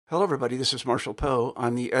Hello, everybody. This is Marshall Poe.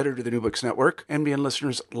 I'm the editor of the New Books Network. NBN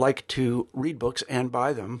listeners like to read books and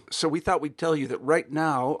buy them. So we thought we'd tell you that right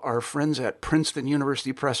now, our friends at Princeton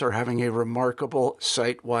University Press are having a remarkable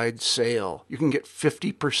site-wide sale. You can get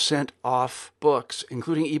 50% off books,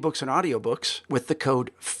 including ebooks and audiobooks, with the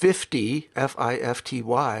code 50,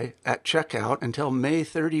 F-I-F-T-Y, at checkout until May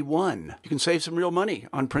 31. You can save some real money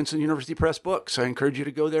on Princeton University Press books. I encourage you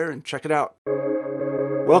to go there and check it out.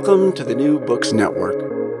 Welcome to the New Books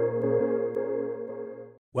Network.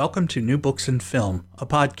 Welcome to New Books in Film, a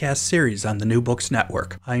podcast series on the New Books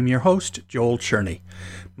Network. I am your host, Joel Cherney.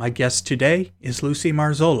 My guest today is Lucy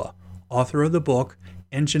Marzola, author of the book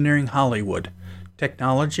Engineering Hollywood: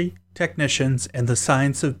 Technology, Technicians, and the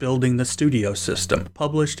Science of Building the Studio System,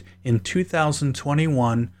 published in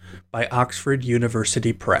 2021 by Oxford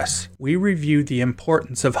University Press. We review the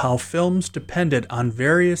importance of how films depended on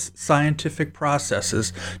various scientific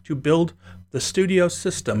processes to build the studio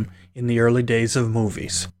system in the early days of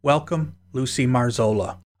movies. Welcome, Lucy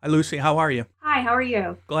Marzola. Hi, Lucy. How are you? Hi, how are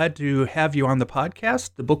you? Glad to have you on the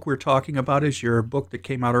podcast. The book we're talking about is your book that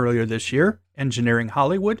came out earlier this year, Engineering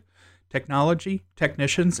Hollywood: Technology,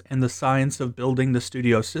 Technicians, and the Science of Building the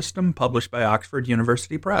Studio System, published by Oxford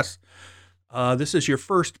University Press. This is your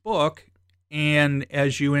first book, and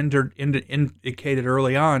as you indicated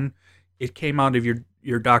early on, it came out of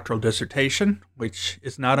your doctoral dissertation, which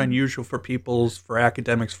is not unusual for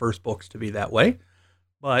academics' first books to be that way.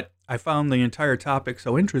 But I found the entire topic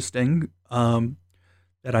so interesting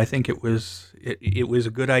that I think it was a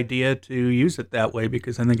good idea to use it that way,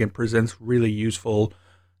 because I think it presents really useful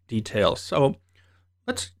details. So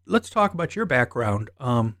let's talk about your background.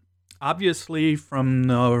 Obviously, from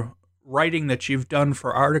the writing that you've done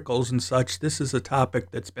for articles and such, this is a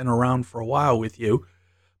topic that's been around for a while with you.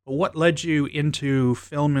 But what led you into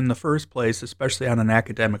film in the first place, especially on an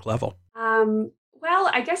academic level? Well,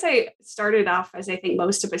 I guess I started off, as I think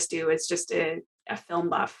most of us do, as just a film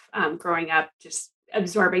buff. Growing up, just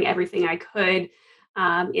absorbing everything I could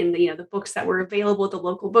in the books that were available at the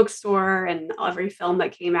local bookstore, and every film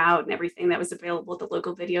that came out, and everything that was available at the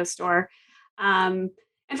local video store. And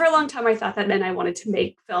for a long time, I thought that then I wanted to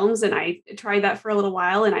make films, and I tried that for a little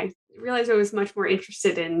while, and I realized I was much more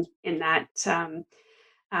interested in that.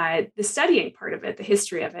 The studying part of it, the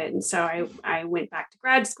history of it. And so I went back to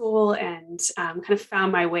grad school and kind of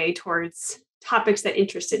found my way towards topics that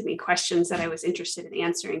interested me, questions that I was interested in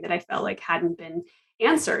answering that I felt like hadn't been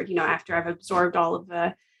answered, after I've absorbed all of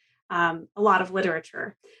a lot of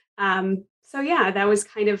literature. So yeah, that was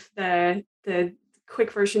kind of the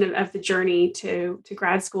quick version of the journey to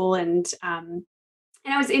grad school. And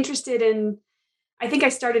I was I think I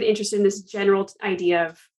started interested in this general idea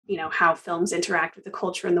of, how films interact with the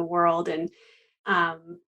culture in the world, and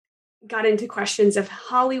got into questions of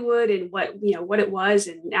Hollywood and what it was.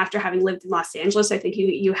 And after having lived in Los Angeles, I think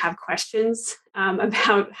you have questions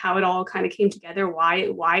about how it all kind of came together, why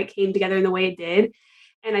it came together in the way it did.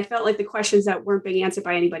 And I felt like the questions that weren't being answered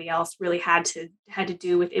by anybody else really had to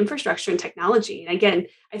do with infrastructure and technology. And again,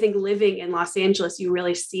 I think living in Los Angeles, you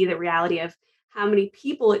really see the reality of how many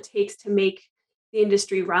people it takes to make the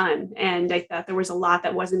industry run. And I thought there was a lot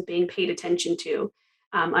that wasn't being paid attention to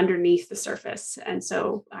underneath the surface. And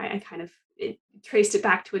so I kind of traced it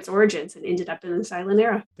back to its origins and ended up in the silent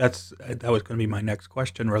era. That was going to be my next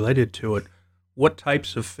question related to it. What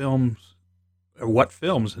types of films, or what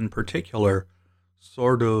films in particular,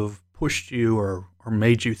 sort of pushed you or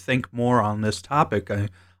made you think more on this topic?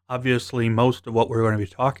 Obviously, most of what we're going to be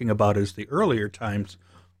talking about is the earlier times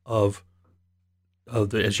of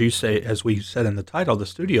the, as we said in the title, the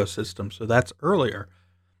studio system. So that's earlier.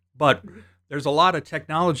 But there's a lot of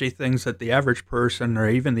technology things that the average person, or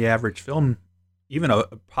even the average film, even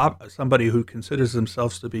somebody who considers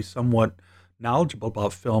themselves to be somewhat knowledgeable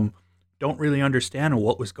about film, don't really understand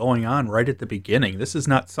what was going on right at the beginning. This is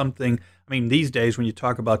not something, these days when you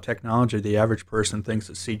talk about technology, the average person thinks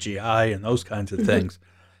of CGI and those kinds of things.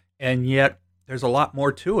 And yet there's a lot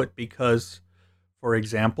more to it, because, for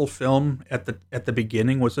example, film at the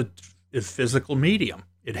beginning was a physical medium.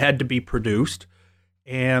 It had to be produced,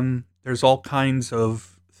 and there's all kinds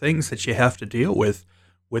of things that you have to deal with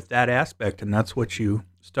that aspect, and that's what you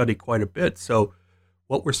study quite a bit. So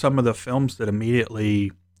what were some of the films that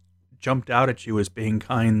immediately jumped out at you as being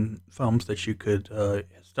films that you could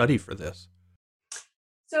study for this?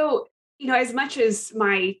 So as much as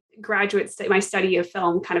my my study of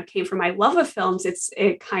film kind of came from my love of films,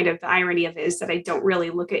 it kind of, the irony of it is that I don't really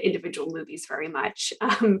look at individual movies very much.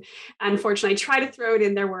 Unfortunately, I try to throw it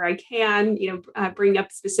in there where I can, bring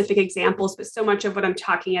up specific examples, but so much of what I'm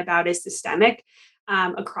talking about is systemic,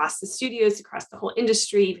 across the studios, across the whole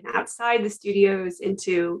industry, even outside the studios,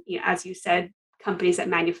 into, as you said, companies that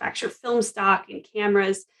manufacture film stock and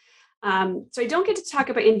cameras. So I don't get to talk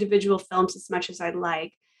about individual films as much as I'd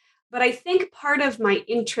like. But I think part of my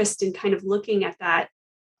interest in kind of looking at that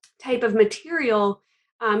type of material,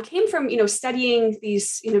 came from, studying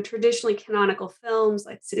these, traditionally canonical films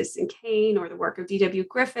like Citizen Kane or the work of D.W.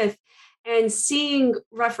 Griffith, and seeing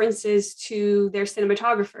references to their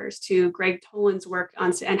cinematographers, to Greg Toland's work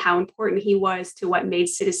on, and how important he was to what made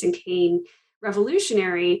Citizen Kane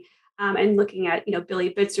revolutionary. And looking at,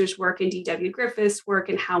 Billy Bitzer's work and D.W. Griffith's work,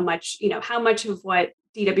 and how much of what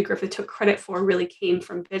D.W. Griffith took credit for really came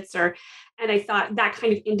from Bitzer. And I thought that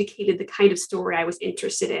kind of indicated the kind of story I was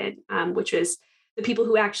interested in, which was the people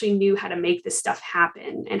who actually knew how to make this stuff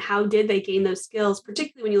happen, and how did they gain those skills,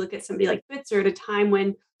 particularly when you look at somebody like Bitzer at a time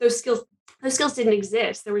when those skills didn't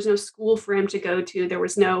exist. There was no school for him to go to. There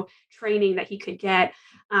was no training that he could get.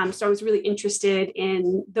 So I was really interested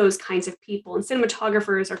in those kinds of people, and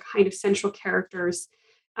cinematographers are kind of central characters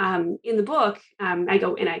in the book. I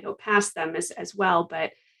go past them as well,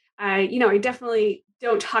 but I definitely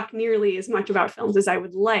don't talk nearly as much about films as I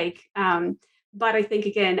would like. But I think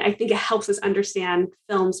it helps us understand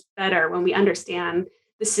films better when we understand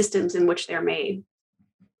the systems in which they're made.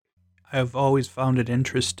 I've always found it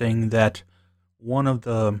interesting that one of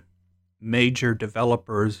the major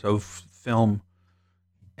developers of film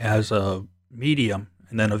as a medium,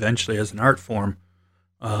 and then eventually as an art form,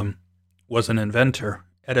 was an inventor,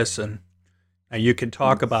 Edison. Now, you can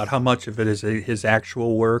talk about how much of it is his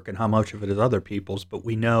actual work and how much of it is other people's, but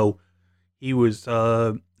we know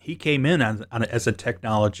he came in as a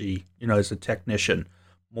technology, as a technician,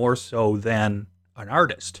 more so than an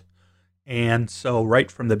artist. And so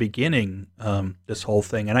right from the beginning, this whole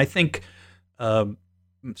thing, and I think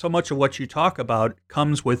so much of what you talk about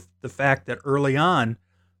comes with the fact that early on,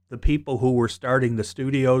 the people who were starting the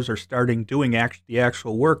studios or doing the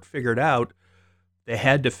actual work figured out they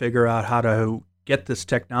had to figure out how to get this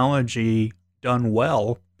technology done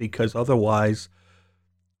well, because otherwise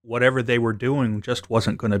whatever they were doing just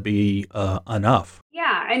wasn't going to be enough.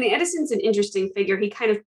 Yeah, and Edison's an interesting figure.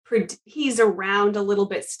 He's around a little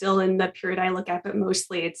bit still in the period I look at, but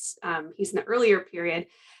mostly he's in the earlier period.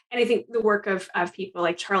 And I think the work of people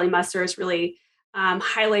like Charlie Musser has really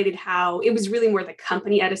highlighted how it was really more the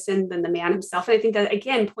company Edison than the man himself. And I think that,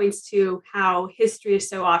 again, points to how history is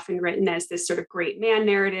so often written as this sort of great man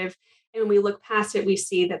narrative. And when we look past it, we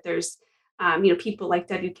see that there's people like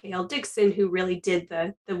W.K.L. Dixon, who really did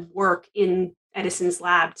the work in Edison's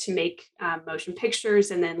lab to make motion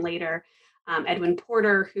pictures. And then later, Edwin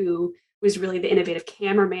Porter, who was really the innovative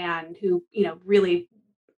cameraman, who, really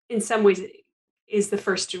in some ways is the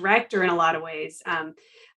first director in a lot of ways,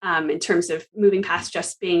 in terms of moving past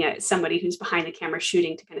just being somebody who's behind the camera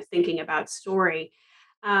shooting to kind of thinking about story.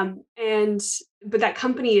 But that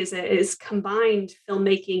company is combined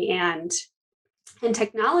filmmaking and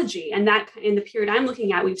technology. And that, in the period I'm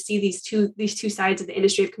looking at, we see these two sides of the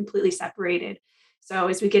industry have completely separated. So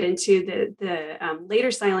as we get into the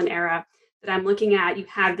later silent era that I'm looking at, you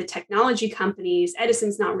have the technology companies.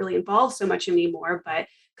 Edison's not really involved so much anymore, but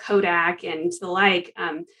Kodak and the like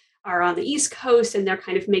are on the East Coast, and they're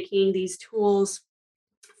kind of making these tools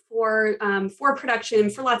for production,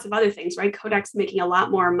 for lots of other things, right? Kodak's making a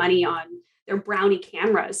lot more money on their Brownie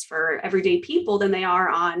cameras for everyday people than they are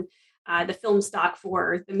on the film stock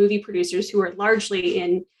for the movie producers, who are largely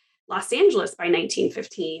in Los Angeles by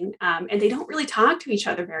 1915. And they don't really talk to each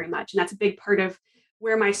other very much. And that's a big part of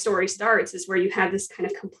where my story starts, is where you have this kind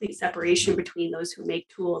of complete separation between those who make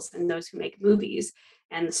tools and those who make movies.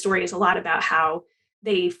 And the story is a lot about how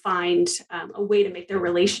they find a way to make their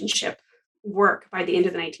relationship work by the end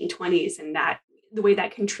of the 1920s, and that the way that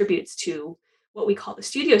contributes to what we call the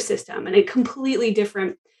studio system, and a completely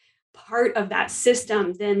different part of that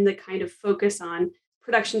system than the kind of focus on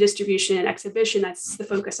production, distribution, and exhibition. That's the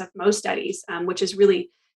focus of most studies, which is really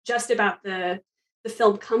just about the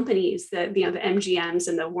film companies, the MGMs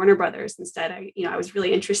and the Warner Brothers. Instead, I was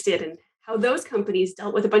really interested in how those companies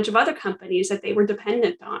dealt with a bunch of other companies that they were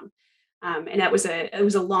dependent on. And that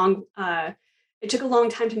it took a long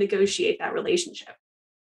time to negotiate that relationship.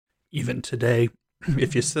 Even today,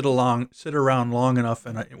 if you sit around long enough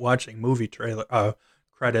and watching movie trailer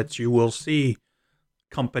credits, you will see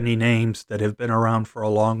company names that have been around for a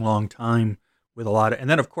long, long time with a lot of, and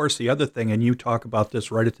then of course the other thing, and you talk about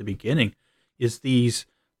this right at the beginning, is these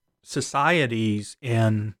societies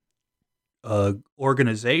and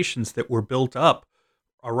organizations that were built up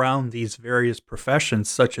around these various professions,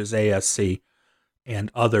 such as ASC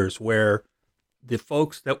and others, where the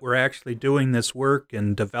folks that were actually doing this work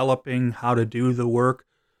and developing how to do the work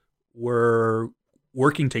were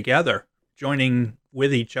working together, joining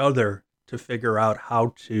with each other to figure out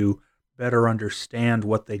how to better understand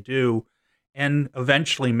what they do and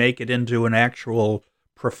eventually make it into an actual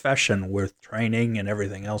profession with training and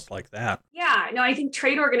everything else like that. Yeah, no, I think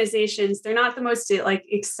trade organizations, they're not the most like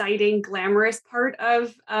exciting, glamorous part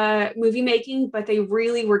of movie making, but they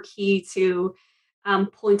really were key to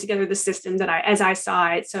pulling together the system that as I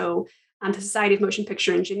saw it. So the Society of Motion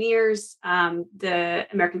Picture Engineers, the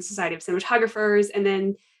American Society of Cinematographers, and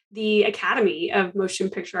then the Academy of Motion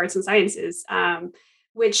Picture Arts and Sciences,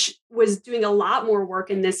 which was doing a lot more work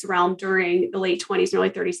in this realm during the late 20s and early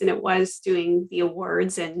 30s than it was doing the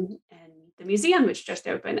awards and the museum, which just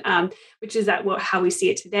opened, which is how we see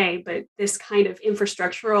it today. But this kind of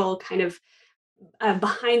infrastructural kind of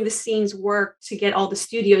behind the scenes work to get all the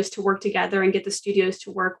studios to work together and get the studios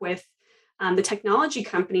to work with the technology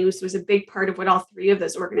companies was a big part of what all three of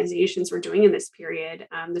those organizations were doing in this period.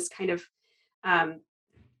 This kind of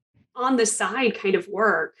on the side kind of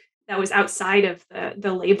work that was outside of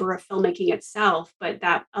the labor of filmmaking itself, but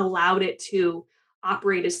that allowed it to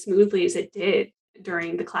operate as smoothly as it did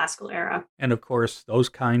during the classical era. And of course, those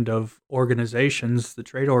kind of organizations, the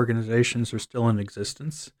trade organizations, are still in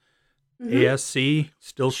existence. Mm-hmm. ASC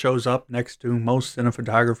still shows up next to most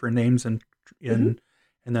cinematographer names, and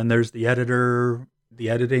then there's the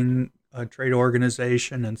editing trade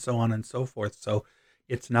organization, and so on and so forth. So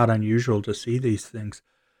it's not unusual to see these things.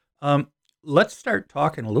 Let's start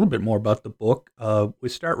talking a little bit more about the book. We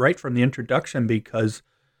start right from the introduction, because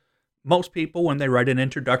most people, when they write an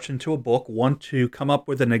introduction to a book, want to come up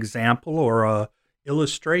with an example or a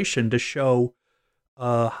illustration to show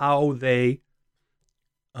how they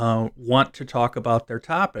want to talk about their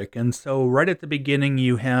topic. And so right at the beginning,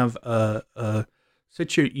 you have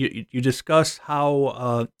you discuss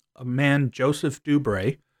how a man, Joseph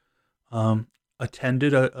Dubray,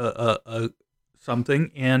 attended a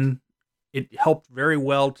something, and it helped very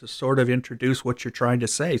well to sort of introduce what you're trying to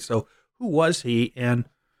say. So who was he, and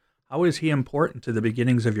how is he important to the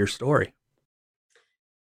beginnings of your story?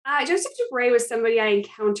 Joseph Dubray was somebody I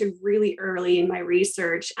encountered really early in my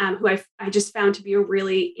research, who I just found to be a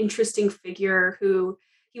really interesting figure.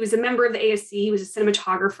 He was a member of the ASC. He was a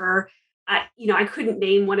cinematographer. I couldn't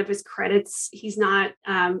name one of his credits. He's not,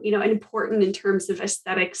 important in terms of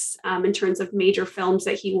aesthetics, in terms of major films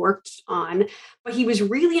that he worked on, but he was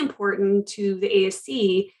really important to the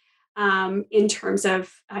ASC in terms of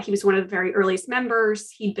he was one of the very earliest members.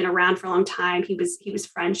 He'd been around for a long time. He was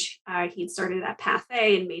French. He'd started at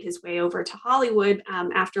Pathé and made his way over to Hollywood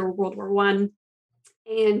after World War I,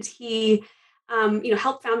 and he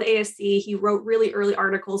helped found the ASC. He wrote really early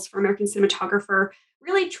articles for American Cinematographer,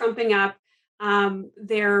 really trumping up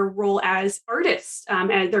their role as artists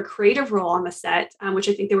and their creative role on the set, which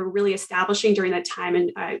I think they were really establishing during that time.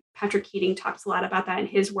 And Patrick Keating talks a lot about that in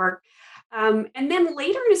his work. And then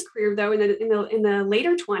later in his career, though, in the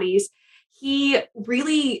later 20s, he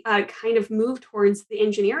really kind of moved towards the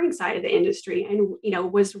engineering side of the industry,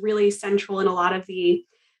 and was really central in a lot of the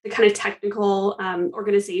kind of technical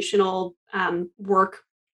organizational work,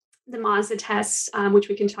 the Mazda tests, which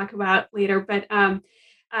we can talk about later, but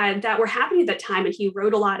that were happening at that time. And he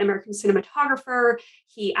wrote a lot in American Cinematographer.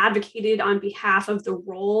 He advocated on behalf of the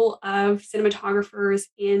role of cinematographers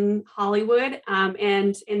in Hollywood.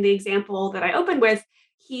 And in the example that I opened with,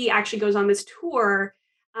 he actually goes on this tour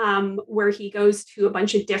where he goes to a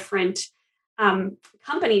bunch of different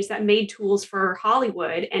companies that made tools for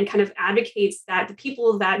Hollywood, and kind of advocates that the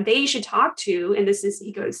people that they should talk to, and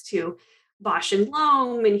he goes to Bosch and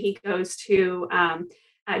Lomb, and he goes to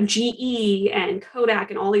GE and Kodak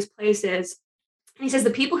and all these places. And he says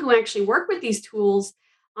the people who actually work with these tools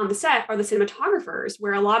on the set are the cinematographers,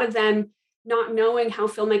 where a lot of them, not knowing how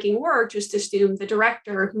filmmaking worked, just assume the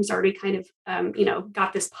director, who's already kind of,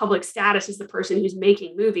 got this public status as the person who's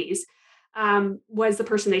making movies, was the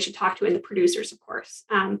person they should talk to, and the producers, of course.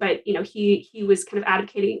 But he was kind of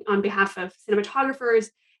advocating on behalf of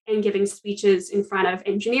cinematographers and giving speeches in front of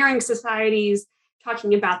engineering societies,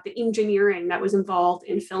 talking about the engineering that was involved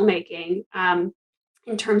in filmmaking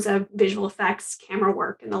in terms of visual effects, camera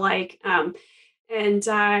work, and the like. And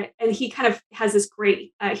he kind of has this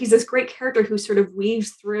he's this great character who sort of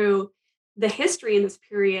weaves through the history in this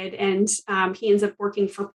period. And he ends up working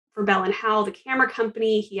for Bell and Howell, the camera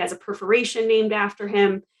company. He has a perforation named after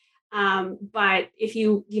him. But if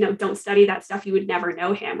you don't study that stuff, you would never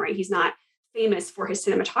know him, right? He's not famous for his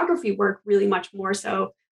cinematography work, really much more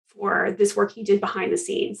so for this work he did behind the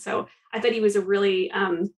scenes. So I thought he was a really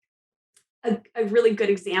good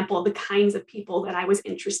example of the kinds of people that I was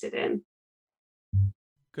interested in.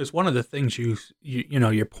 Because one of the things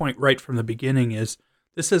your point right from the beginning is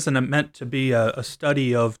this isn't meant to be a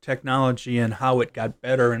study of technology and how it got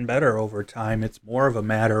better and better over time. It's more of a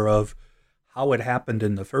matter of how it happened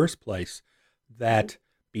in the first place. That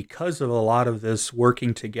because of a lot of this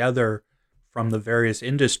working together from the various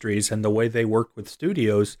industries and the way they work with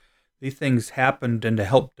studios, these things happened and to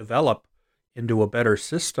help develop into a better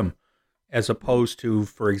system, as opposed to,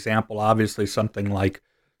 for example, obviously something like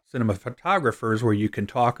cinematographers, where you can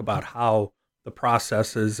talk about how the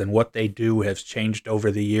processes and what they do has changed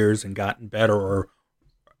over the years and gotten better, or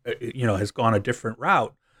has gone a different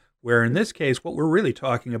route. Where in this case, what we're really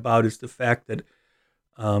talking about is the fact that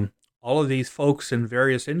all of these folks in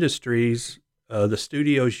various industries, the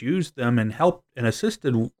studios used them and helped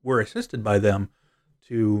and were assisted by them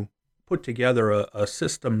to put together a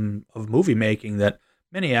system of movie making that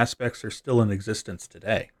many aspects are still in existence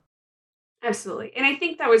today. Absolutely. And I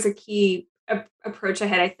think that was a key approach I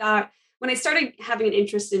had. I thought when I started having an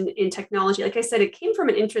interest in technology, like I said, it came from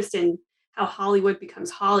an interest in how Hollywood becomes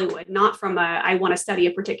Hollywood, not from I want to study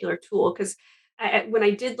a particular tool. Because when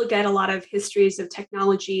I did look at a lot of histories of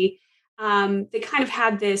technology, they kind of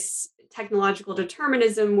had this technological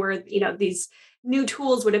determinism where, these new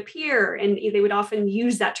tools would appear and they would often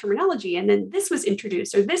use that terminology. And then this was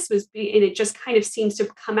introduced or and it just kind of seems to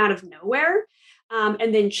come out of nowhere.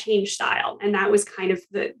 And then change style. And that was kind of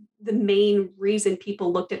the main reason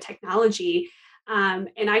people looked at technology. And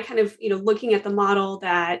I kind of, looking at the model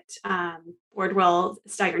that Bordwell,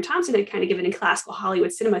 Steiger, and Thompson had kind of given in classical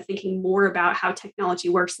Hollywood cinema, thinking more about how technology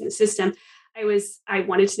works in the system, I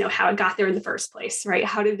wanted to know how it got there in the first place, right?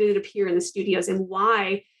 How did it appear in the studios, and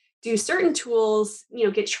why do certain tools,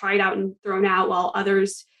 get tried out and thrown out while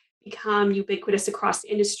others become ubiquitous across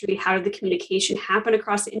the industry? How did the communication happen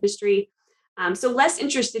across the industry? So less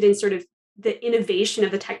interested in sort of the innovation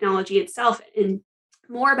of the technology itself and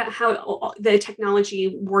more about how the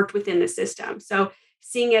technology worked within the system. So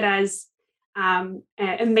seeing it as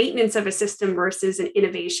a maintenance of a system versus an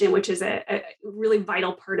innovation, which is a really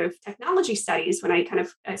vital part of technology studies. When I kind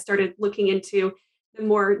of started looking into the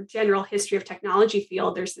more general history of technology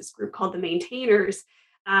field, there's this group called the Maintainers,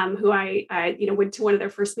 who I went to one of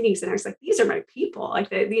their first meetings, and I was like, these are my people.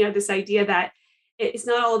 Like this idea that it's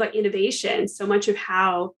not all about innovation. So much of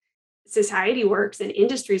how society works and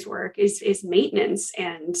industries work is maintenance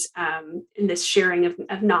and in this sharing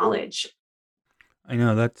of knowledge. I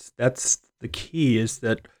know that's the key, is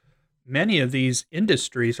that many of these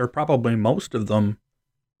industries, or probably most of them,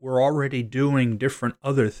 were already doing different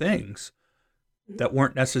other things that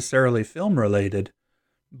weren't necessarily film related,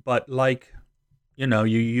 but you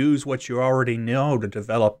use what you already know to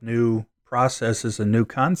develop new processes and new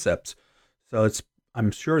concepts. So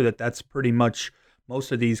I'm sure that's pretty much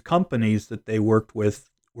most of these companies that they worked with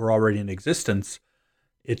were already in existence.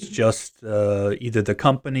 It's just either the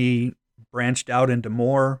company branched out into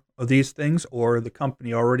more of these things, or the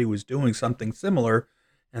company already was doing something similar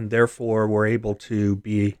and therefore were able to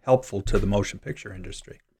be helpful to the motion picture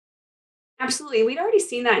industry. Absolutely. We'd already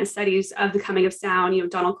seen that in studies of the coming of sound.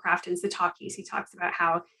 Donald Crafton's The Talkies, he talks about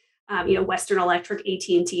how Western Electric,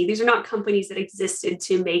 AT&T, these are not companies that existed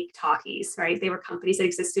to make talkies, right? They were companies that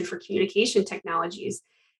existed for communication technologies.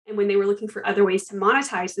 And when they were looking for other ways to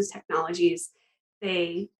monetize those technologies,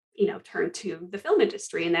 they, turned to the film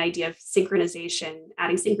industry and the idea of synchronization,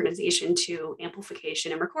 adding synchronization to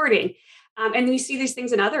amplification and recording. And we see these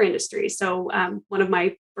things in other industries. So one of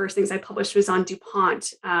my first things I published was on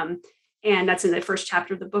DuPont. And that's in the first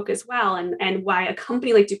chapter of the book as well. And why a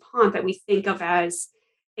company like DuPont, that we think of as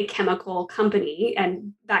a chemical company,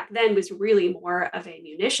 and back then was really more of a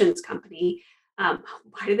munitions company.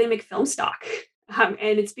 Why do they make film stock?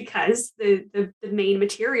 And it's because the main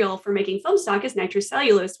material for making film stock is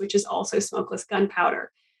nitrocellulose, which is also smokeless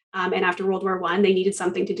gunpowder. And after World War I, they needed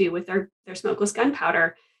something to do with their smokeless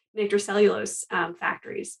gunpowder nitrocellulose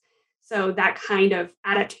factories. So that kind of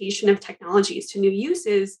adaptation of technologies to new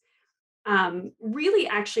uses really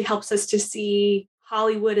actually helps us to see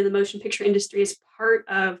Hollywood and the motion picture industry as part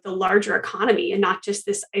of the larger economy and not just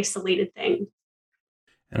this isolated thing.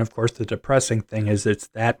 And of course, the depressing thing is it's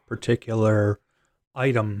that particular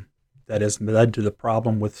item that has led to the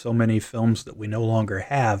problem with so many films that we no longer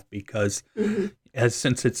have, because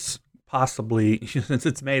since it's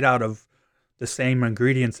made out of the same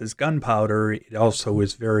ingredients as gunpowder, it also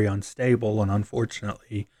is very unstable, and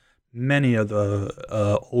unfortunately many of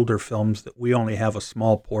the older films that we only have a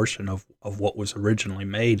small portion of what was originally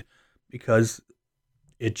made because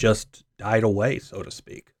it just died away, so to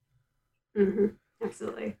speak. Mm-hmm.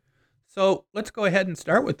 Absolutely. So let's go ahead and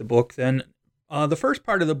start with the book then. The first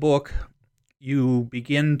part of the book, you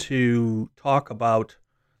begin to talk about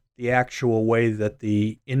the actual way that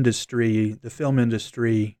the industry, the film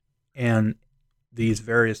industry, and these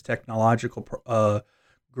various technological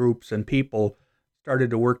groups and people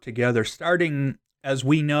started to work together. Starting, as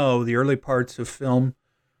we know, the early parts of film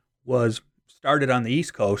was started on the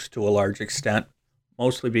East Coast to a large extent,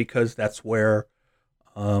 mostly because that's where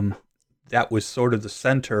that was sort of the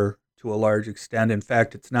center to a large extent. In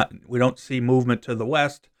fact, it's not. We don't see movement to the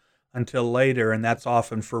West until later, and that's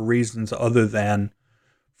often for reasons other than,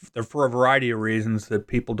 for a variety of reasons that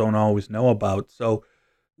people don't always know about. So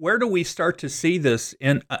where do we start to see this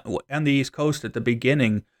on the East Coast at the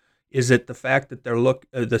beginning? Is it the fact that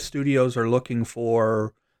the studios are looking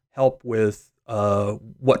for help with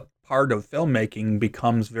what part of filmmaking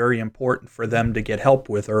becomes very important for them to get help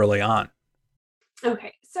with early on?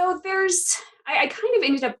 Okay, so I kind of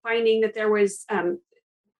ended up finding that there was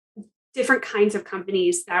different kinds of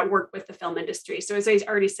companies that work with the film industry. So as I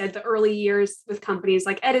already said, the early years with companies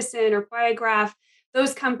like Edison or Biograph,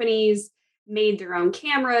 those companies made their own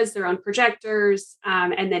cameras, their own projectors,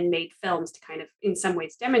 and then made films to kind of, in some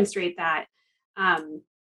ways, demonstrate that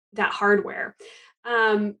hardware.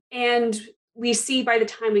 And we see by the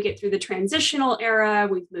time we get through the transitional era,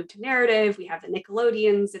 we've moved to narrative, we have the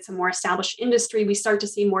Nickelodeons, it's a more established industry. We start to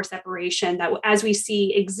see more separation that as we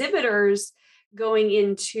see exhibitors going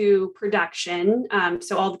into production,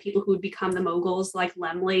 so all the people who would become the moguls like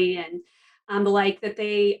Laemmle and the like, that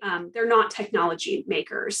they're not technology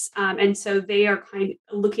makers. And so they are kind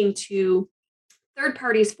of looking to third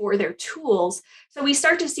parties for their tools. So we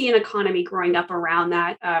start to see an economy growing up around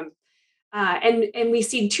that. And we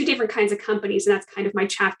see two different kinds of companies, and that's kind of my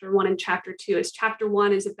chapter 1 and chapter 2. Is chapter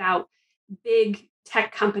 1 is about big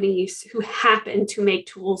tech companies who happen to make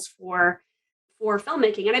tools for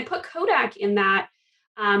filmmaking, and I put Kodak in that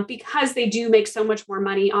because they do make so much more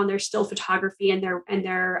money on their still photography and their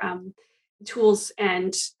tools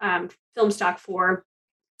and film stock for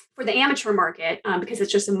the amateur market, because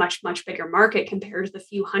it's just a much bigger market compared to the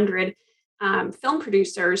few hundred film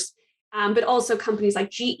producers. But also companies like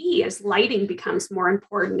GE, as lighting becomes more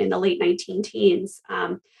important in the late 19 teens,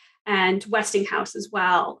 and Westinghouse as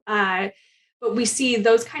well. But we see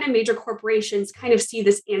those kind of major corporations kind of see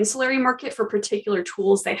this ancillary market for particular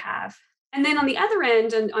tools they have. And then on the other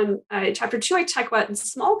end, and on chapter 2, I talk about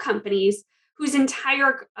small companies whose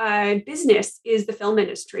entire business is the film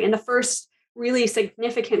industry. And the first really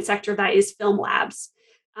significant sector of that is film labs.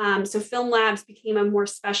 So film labs became a more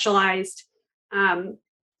specialized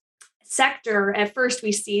sector. At first,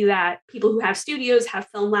 we see that people who have studios have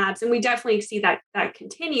film labs, and we definitely see that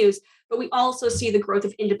continues, but we also see the growth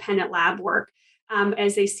of independent lab work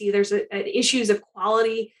as they see there's issues of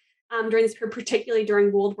quality during this period, particularly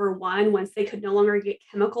during World War I, once they could no longer get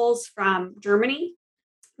chemicals from Germany.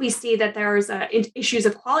 We see that there's issues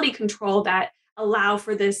of quality control that allow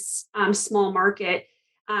for this small market.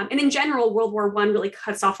 And in general, World War I really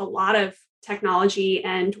cuts off a lot of technology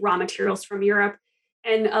and raw materials from Europe,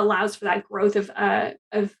 and allows for that growth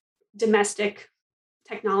of domestic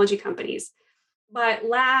technology companies. But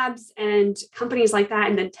labs and companies like that,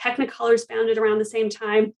 and then Technicolor is founded around the same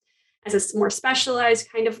time as a more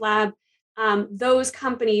specialized kind of lab. Those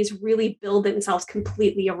companies really build themselves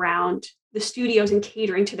completely around the studios and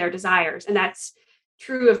catering to their desires. And that's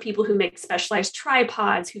true of people who make specialized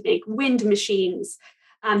tripods, who make wind machines,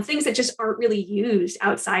 things that just aren't really used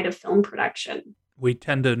outside of film production. We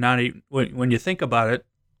tend to not even, when you think about it,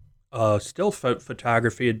 still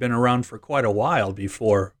photography had been around for quite a while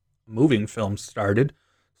before moving films started.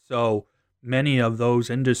 So many of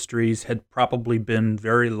those industries had probably been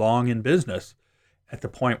very long in business at the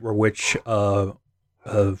point where which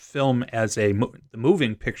film as the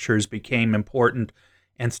moving pictures became important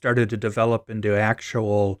and started to develop into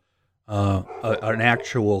actual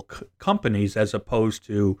companies, as opposed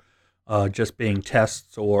to just being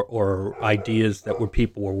tests or ideas that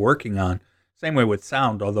people were working on. Same way with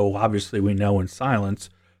sound, although obviously we know in silence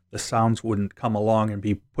the sounds wouldn't come along and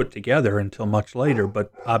be put together until much later,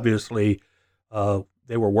 but obviously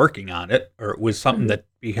they were working on it, or it was something that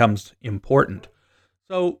becomes important.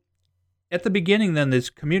 So at the beginning then, this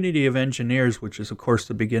community of engineers, which is of course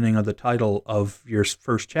the beginning of the title of your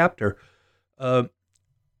first chapter,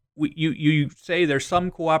 you say there's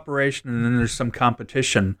some cooperation and then there's some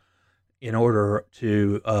competition in order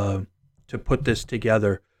to put this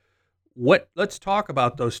together. Let's talk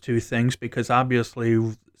about those two things, because obviously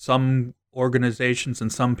some organizations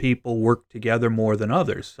and some people work together more than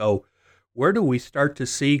others. So where do we start to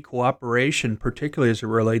see cooperation, particularly as it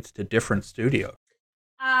relates to different studios?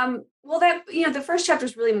 Well, that the first chapter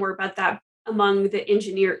is really more about that among the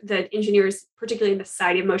engineers, particularly in the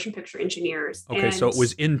Society of Motion Picture Engineers. Okay, so And it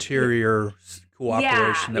was interior yeah,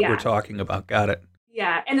 cooperation that we're yeah, talking about. Got it.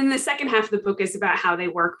 yeah. And then the second half of the book is about how they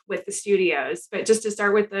work with the studios. But just to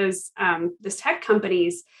start with those tech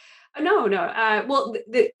companies, no, no. Well,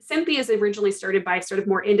 the Simpy is originally started by sort of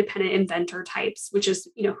more independent inventor types, which is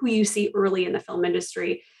who you see early in the film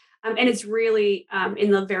industry. And it's really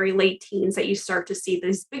in the very late teens that you start to see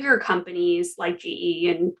these bigger companies like GE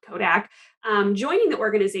and Kodak joining the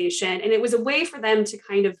organization. And it was a way for them to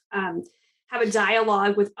kind of have a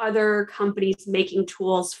dialogue with other companies making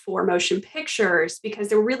tools for motion pictures, because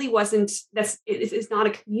there really wasn't, it's not a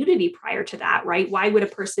community prior to that, right? Why would a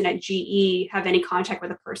person at GE have any contact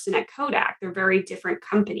with a person at Kodak? They're very different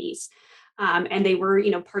companies. And they were,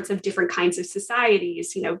 parts of different kinds of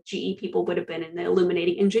societies. GE people would have been in the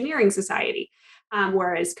Illuminating Engineering Society,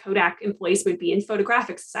 whereas Kodak employees would be in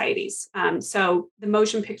photographic societies. So the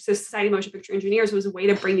Society of Motion Picture Engineers was a way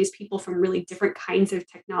to bring these people from really different kinds of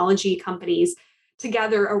technology companies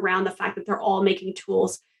together around the fact that they're all making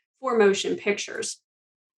tools for motion pictures.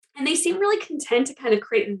 And they seem really content to kind of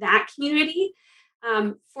create that community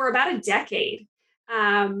for about a decade.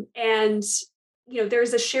 And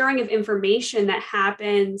there's a sharing of information that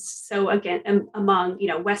happens. So again, among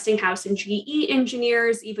Westinghouse and GE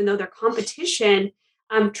engineers, even though they're competition,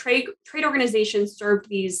 trade organizations served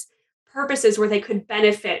these purposes where they could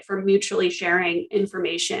benefit from mutually sharing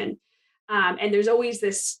information. And there's always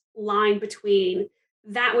this line between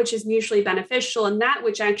that which is mutually beneficial and that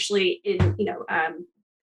which actually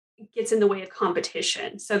gets in the way of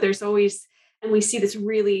competition. So there's always, and we see this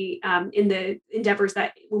really in the endeavors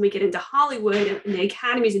that when we get into Hollywood and the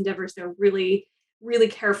Academy's endeavors, they're really, really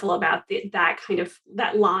careful about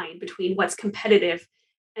that line between what's competitive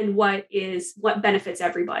and what benefits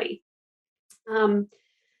everybody.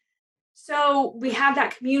 So we have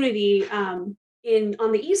that community on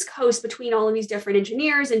the East Coast between all of these different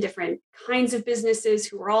engineers and different kinds of businesses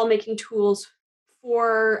who are all making tools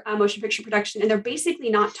for motion picture production, and they're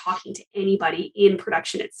basically not talking to anybody in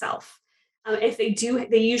production itself. If they do,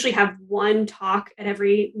 they usually have one talk at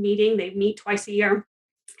every meeting. They meet twice a year.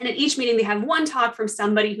 And at each meeting, they have one talk from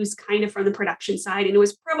somebody who's kind of from the production side. And it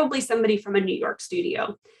was probably somebody from a New York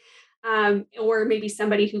studio, or maybe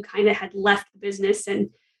somebody who kind of had left the business and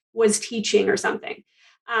was teaching or something.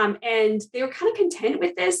 And they were kind of content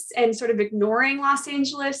with this and sort of ignoring Los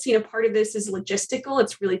Angeles. Part of this is logistical.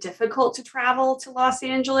 It's really difficult to travel to Los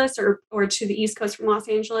Angeles or to the East Coast from Los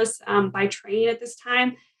Angeles by train at this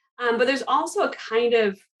time. But there's also a kind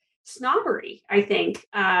of snobbery, I think,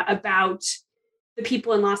 about the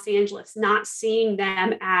people in Los Angeles, not seeing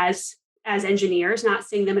them as engineers, not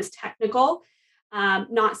seeing them as technical,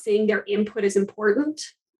 not seeing their input as important,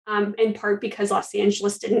 in part because Los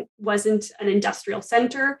Angeles wasn't an industrial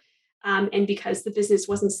center, and because the business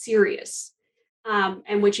wasn't serious.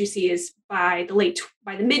 And what you see is by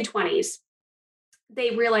the mid 20s,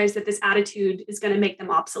 they realize that this attitude is going to make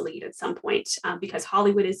them obsolete at some point, because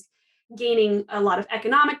Hollywood is gaining a lot of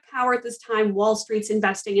economic power at this time. Wall Street's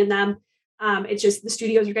investing in them. It's just the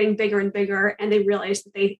studios are getting bigger and bigger, and they realize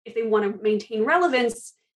that if they want to maintain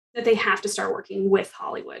relevance, that they have to start working with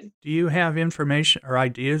Hollywood. Do you have information or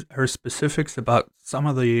ideas or specifics about some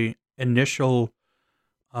of the initial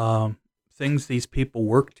things these people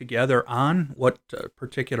work together on? What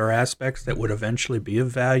particular aspects that would eventually be of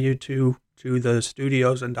value to the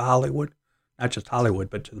studios and to Hollywood? Not just Hollywood,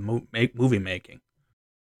 but to the movie making.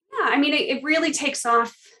 Yeah, I mean, it really takes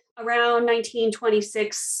off around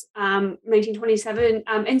 1926, 1927.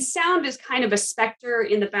 And sound is kind of a specter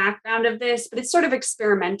in the background of this, but it's sort of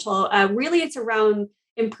experimental. Really, it's around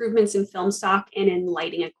improvements in film stock and in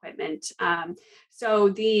lighting equipment. So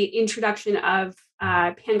the introduction of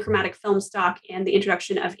panchromatic film stock and the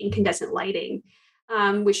introduction of incandescent lighting,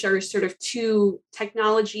 which are sort of two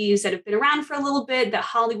technologies that have been around for a little bit that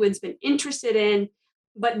Hollywood's been interested in,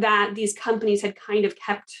 but that these companies had kind of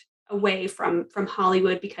kept away from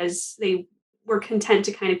Hollywood because they were content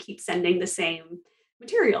to kind of keep sending the same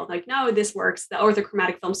material. Like, no, this works. The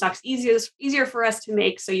orthochromatic film stock's easier for us to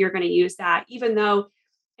make, so you're going to use that, even though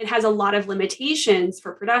it has a lot of limitations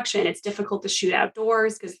for production. It's difficult to shoot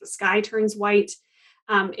outdoors because the sky turns white.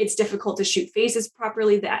 It's difficult to shoot faces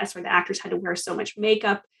properly. That's why the actors had to wear so much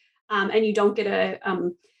makeup, and you don't get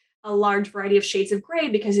a large variety of shades of gray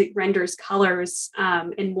because it renders colors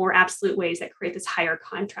in more absolute ways that create this higher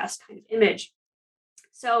contrast kind of image.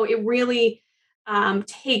 So it really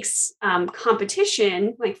takes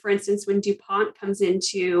competition, like for instance, when DuPont comes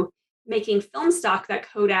into making film stock, that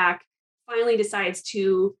Kodak finally decides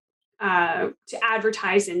to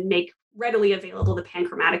advertise and make readily available the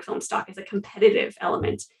panchromatic film stock as a competitive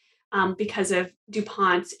element because of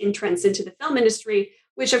DuPont's entrance into the film industry,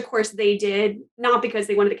 which of course they did, not because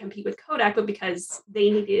they wanted to compete with Kodak, but because they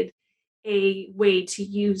needed a way to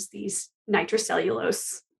use these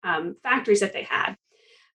nitrocellulose factories that they had.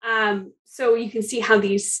 So you can see how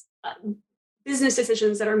these business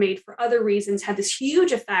decisions that are made for other reasons have this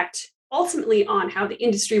huge effect ultimately on how the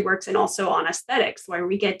industry works and also on aesthetics, where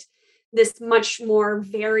we get this much more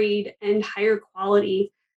varied and higher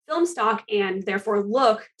quality film stock and therefore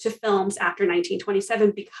look to films after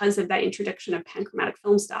 1927 because of that introduction of panchromatic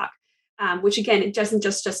film stock, which again, it doesn't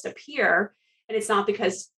just appear. And it's not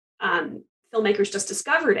because filmmakers just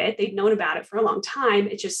discovered it. They'd known about it for a long time.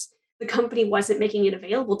 It just, the company wasn't making it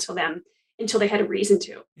available to them until they had a reason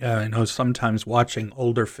to. Yeah, I know sometimes watching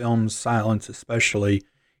older films, silence especially,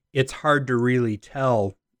 it's hard to really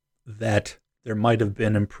tell that there might have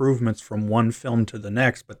been improvements from one film to the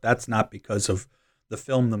next, but that's not because of the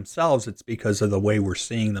film themselves. It's because of the way we're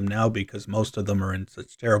seeing them now, because most of them are in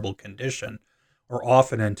such terrible condition, or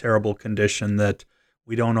often in terrible condition, that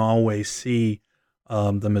we don't always see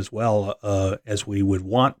them as well as we would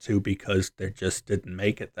want to, because they just didn't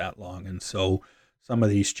make it that long. And so some of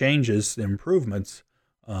these changes, the improvements,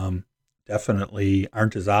 definitely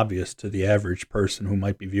aren't as obvious to the average person who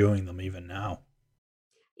might be viewing them even now.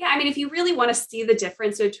 Yeah, I mean, if you really want to see the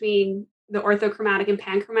difference between the orthochromatic and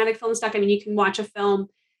panchromatic film stock, I mean, you can watch a film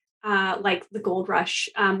like The Gold Rush,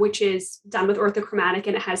 which is done with orthochromatic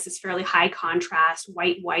and it has this fairly high contrast,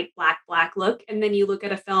 white, black look. And then you look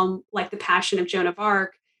at a film like The Passion of Joan of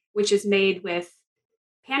Arc, which is made with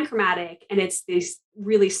panchromatic and it's these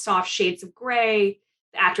really soft shades of gray.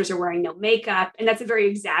 The actors are wearing no makeup, and that's a very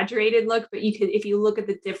exaggerated look. But you can, if you look at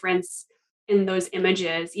the difference in those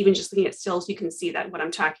images, even just looking at stills, you can see that what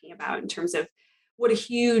I'm talking about in terms of what a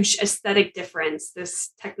huge aesthetic difference this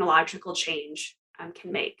technological change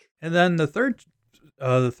can make. And then the third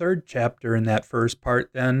chapter in that first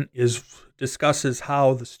part then discusses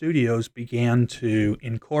how the studios began to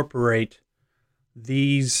incorporate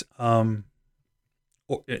these.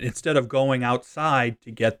 Instead of going outside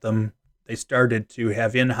to get them, they started to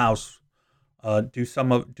have in-house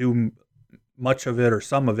do much of it or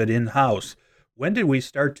some of it in-house. When did we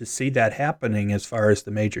start to see that happening as far as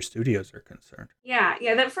the major studios are concerned? Yeah.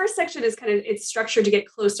 That first section is it's structured to get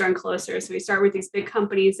closer and closer. So we start with these big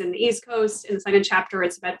companies in the East Coast. In the second chapter,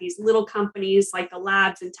 it's about these little companies like the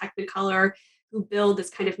Labs and Technicolor who build this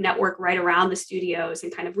kind of network right around the studios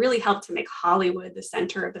and kind of really help to make Hollywood the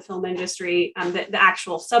center of the film industry, the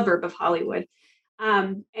actual suburb of Hollywood.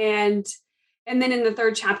 And then in the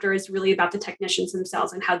third chapter is really about the technicians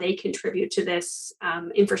themselves and how they contribute to this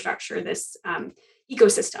infrastructure, this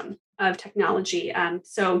ecosystem of technology.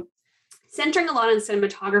 So centering a lot on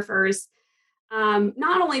cinematographers,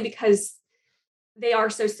 not only because they are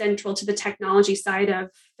so central to the technology side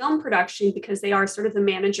of film production, because they are sort of the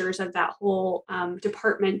managers of that whole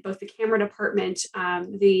department, both the camera department,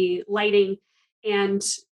 the lighting, and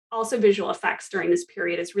also visual effects during this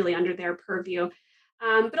period is really under their purview.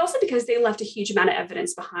 But also because they left a huge amount of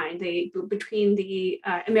evidence behind. Between the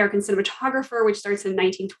American Cinematographer, which starts in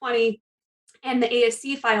 1920, and the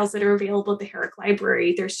ASC files that are available at the Herrick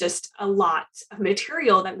Library, there's just a lot of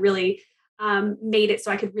material that really made it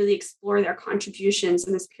so I could really explore their contributions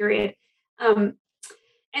in this period. And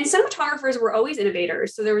cinematographers were always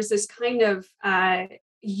innovators. So there was this kind of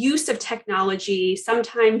use of technology,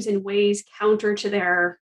 sometimes in ways counter to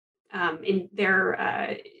their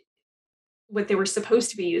what they were supposed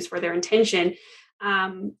to be used for, their intention,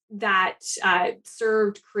 that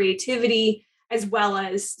served creativity as well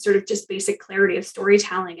as sort of just basic clarity of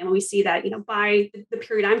storytelling. And we see that, by the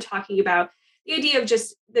period I'm talking about, the idea of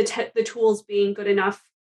just the tools being good enough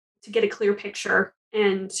to get a clear picture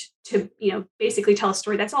and to, basically tell a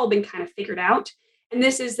story, that's all been kind of figured out. And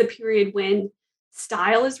this is the period when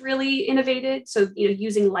style is really innovated. So,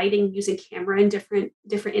 using lighting, using camera in different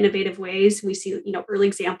innovative ways. We see, early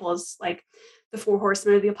examples like the Four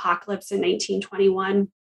Horsemen of the Apocalypse in 1921,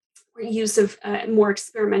 or use of more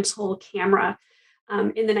experimental camera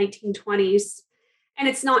in the 1920s. And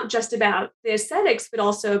it's not just about the aesthetics, but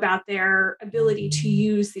also about their ability to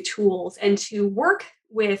use the tools and to work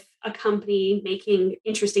with a company making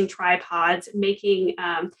interesting tripods, making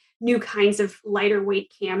new kinds of lighter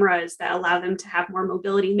weight cameras that allow them to have more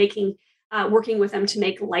mobility, working with them to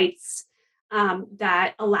make lights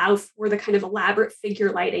that allow for the kind of elaborate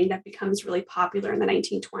figure lighting that becomes really popular in the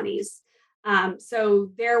 1920s.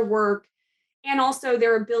 So their work and also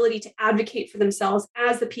their ability to advocate for themselves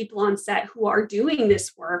as the people on set who are doing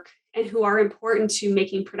this work and who are important to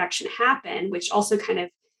making production happen, which also kind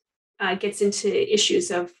of gets into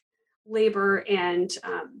issues of labor and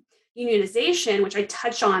unionization, which I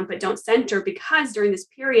touch on but don't center, because during this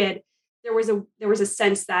period there was a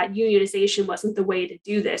sense that unionization wasn't the way to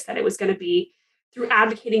do this, that it was going to be through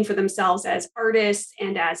advocating for themselves as artists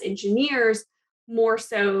and as engineers, more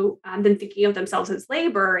so than thinking of themselves as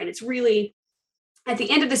labor. And it's really at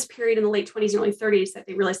the end of this period in the late 20s and early 30s that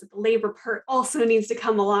they realized that the labor part also needs to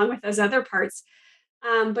come along with those other parts.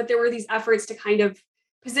 But there were these efforts to kind of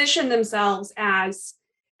position themselves as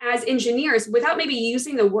engineers without maybe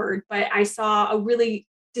using the word, but I saw a really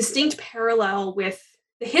distinct parallel with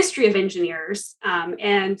the history of engineers,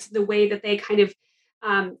 and the way that they kind of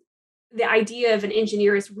the idea of an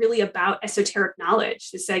engineer is really about esoteric knowledge.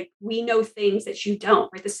 It's like, we know things that you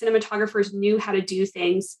don't, right? The cinematographers knew how to do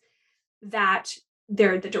things that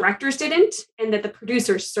the directors didn't, and that the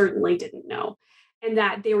producers certainly didn't know, and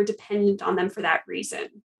that they were dependent on them for that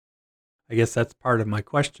reason. I guess that's part of my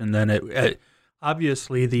question then.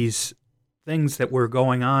 Obviously, these things that were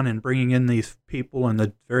going on and bringing in these people and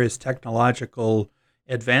the various technological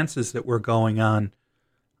advances that were going on,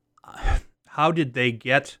 how did they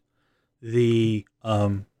get the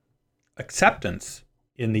acceptance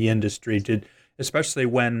in the industry? Especially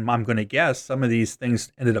when, I'm going to guess, some of these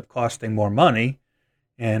things ended up costing more money,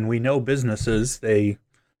 and we know businesses, they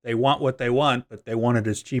want what they want, but they want it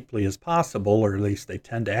as cheaply as possible, or at least they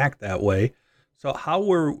tend to act that way. So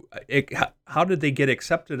how did they get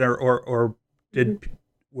accepted, or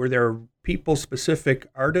were there people, specific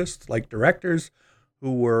artists like directors,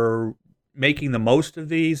 who were making the most of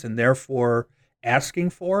these and therefore asking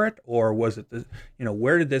for it, or was it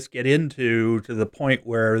where did this get into to the point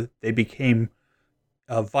where they became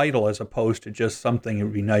vital as opposed to just something it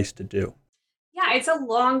would be nice to do? Yeah, it's a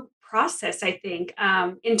long process, I think.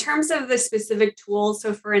 In terms of the specific tools,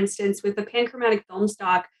 so for instance, with the panchromatic film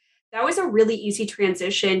stock, that was a really easy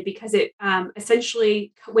transition because it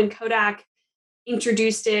essentially, when Kodak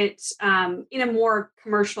introduced it in a more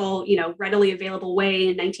commercial, readily available way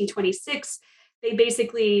in 1926, they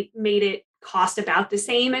basically made it cost about the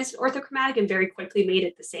same as orthochromatic and very quickly made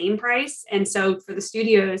it the same price. And so for the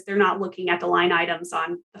studios, they're not looking at the line items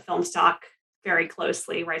on the film stock very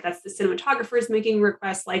closely, right? That's the cinematographers making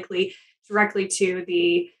requests, likely directly to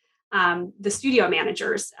the studio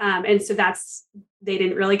managers. And so they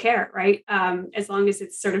didn't really care, right? As long as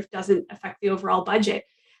it sort of doesn't affect the overall budget.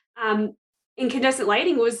 Incandescent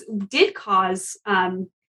lighting did cause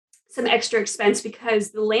some extra expense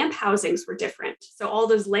because the lamp housings were different. So all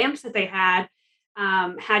those lamps that they had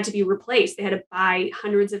to be replaced. They had to buy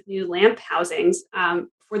hundreds of new lamp housings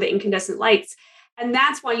for the incandescent lights. And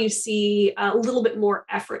that's why you see a little bit more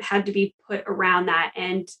effort had to be put around that.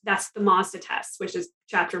 And that's the Mazda test, which is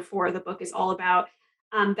chapter 4 of the book, is all about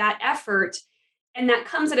that effort. And that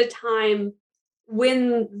comes at a time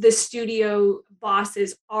when the studio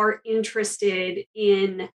bosses are interested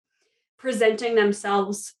in presenting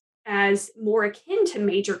themselves as more akin to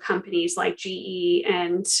major companies like GE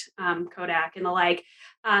and Kodak and the like.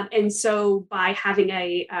 And so by having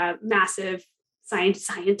a massive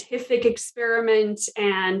scientific experiment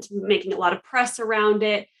and making a lot of press around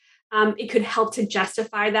it, it could help to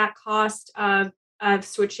justify that cost of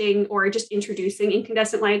switching or just introducing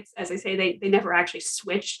incandescent lights. As I say, they never actually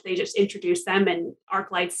switched. They just introduced them, and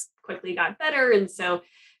arc lights quickly got better. And so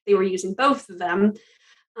they were using both of them.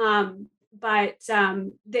 But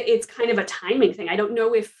it's kind of a timing thing. I don't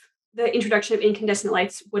know if the introduction of incandescent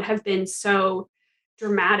lights would have been so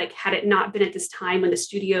dramatic had it not been at this time when the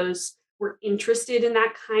studios were interested in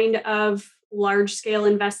that kind of large scale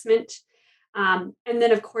investment. And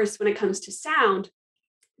then, of course, when it comes to sound,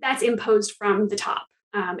 that's imposed from the top.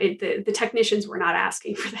 The technicians were not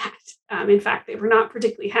asking for that. In fact, they were not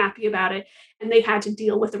particularly happy about it, and they had to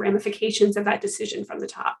deal with the ramifications of that decision from the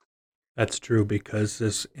top. That's true, because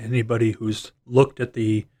as anybody who's looked at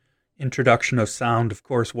the introduction of sound, of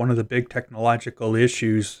course, one of the big technological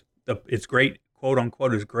issues, it's great, quote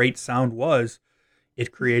unquote, as great sound was,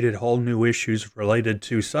 it created whole new issues related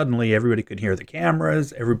to suddenly everybody could hear the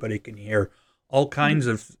cameras, everybody can hear all kinds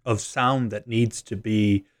of sound that needs to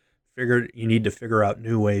be figured. You need to figure out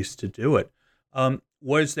new ways to do it.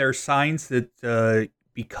 Was there signs that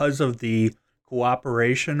because of the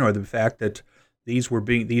cooperation or the fact that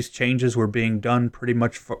these changes were being done pretty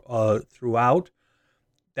much throughout,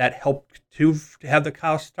 that helped to have the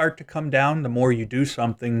cost start to come down? The more you do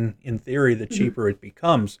something, in theory, the cheaper it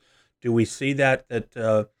becomes. Do we see that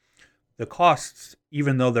the costs,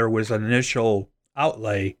 even though there was an initial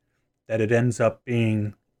outlay, that it ends up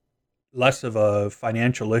being less of a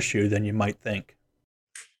financial issue than you might think.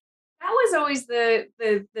 That was always the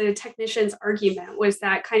technician's argument, was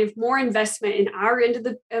that kind of more investment in our end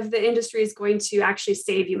of the industry is going to actually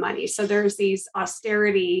save you money. So there's these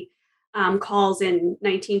austerity calls in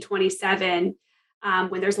 1927,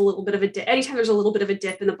 when there's a little bit of anytime there's a little bit of a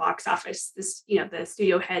dip in the box office, the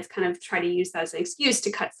studio heads kind of try to use that as an excuse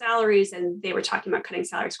to cut salaries, and they were talking about cutting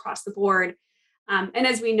salaries across the board. And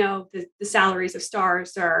as we know, the salaries of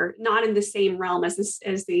stars are not in the same realm as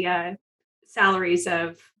the salaries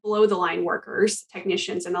of below the line workers,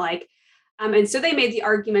 technicians, and the like. And so they made the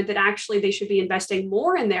argument that actually they should be investing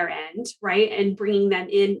more in their end, right, and bringing them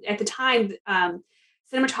in. At the time,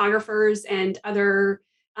 cinematographers and other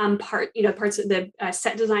parts of the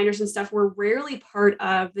set designers and stuff were rarely part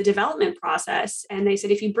of the development process. And they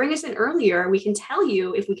said, if you bring us in earlier, we can tell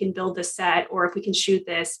you if we can build this set or if we can shoot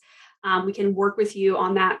this. We can work with you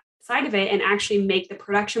on that side of it and actually make the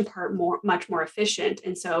production part much more efficient.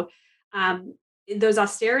 And so those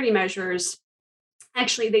austerity measures,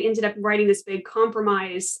 actually, they ended up writing this big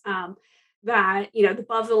compromise that, the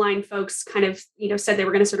above the line folks kind of, said they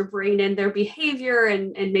were going to sort of rein in their behavior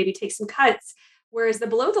and maybe take some cuts. Whereas the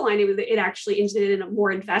below the line, it actually ended in a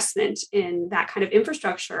more investment in that kind of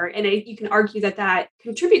infrastructure. And you can argue that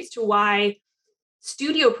contributes to why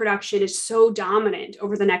studio production is so dominant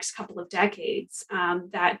over the next couple of decades,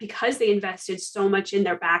 that because they invested so much in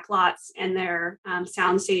their backlots and their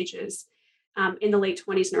sound stages in the late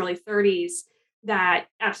 20s and early 30s, that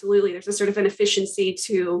absolutely there's a sort of an efficiency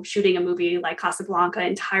to shooting a movie like Casablanca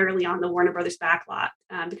entirely on the Warner Brothers backlot,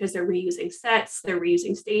 because they're reusing sets, they're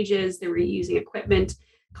reusing stages, they're reusing equipment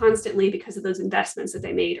constantly because of those investments that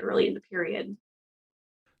they made early in the period.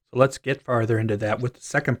 So let's get farther into that with the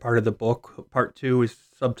second part of the book. Part 2 is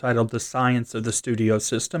subtitled The Science of the Studio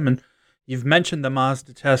System. And you've mentioned the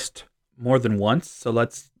Mazda test more than once. So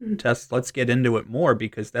let's get into it more,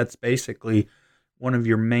 because that's basically one of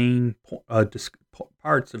your main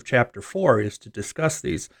parts of Chapter 4 is to discuss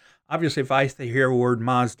these. Obviously, if I hear a word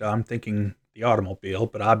Mazda, I'm thinking the automobile,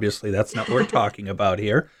 but obviously that's not what we're talking about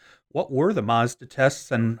here. What were the Mazda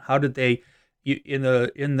tests, and how did they... in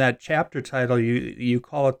that chapter title, you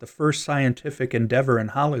call it the first scientific endeavor in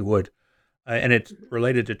Hollywood, and it's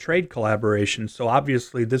related to trade collaboration. So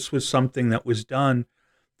obviously this was something that was done,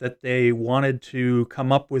 that they wanted to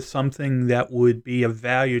come up with something that would be of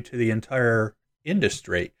value to the entire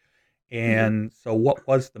industry. And so what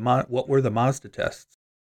were the Mazda tests?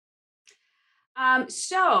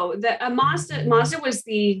 So the Mazda was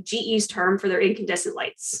the GE's term for their incandescent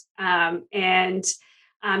lights,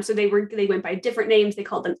 so they went by different names. They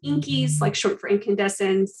called them Inkies, like short for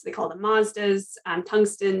incandescents. They called them Mazdas,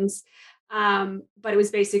 tungstens. But it was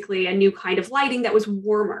basically a new kind of lighting that was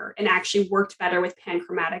warmer and actually worked better with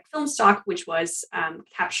panchromatic film stock, which was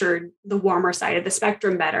captured the warmer side of the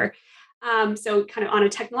spectrum better. So kind of on a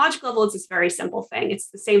technological level, it's this very simple thing. It's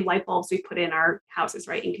the same light bulbs we put in our houses,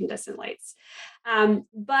 right? Incandescent lights.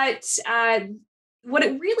 But what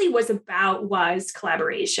it really was about was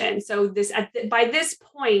collaboration. So by this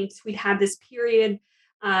point, we'd had this period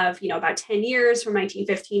of, about 10 years from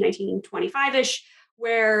 1915, 1925-ish,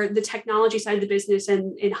 where the technology side of the business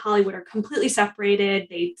and in Hollywood are completely separated.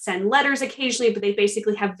 They send letters occasionally, but they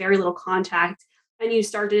basically have very little contact. And you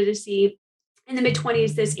started to see in the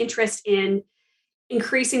mid-20s this interest in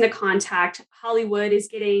increasing the contact. Hollywood is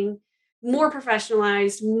getting more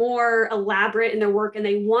professionalized, more elaborate in their work, and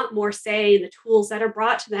they want more say in the tools that are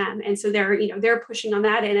brought to them. And so they're pushing on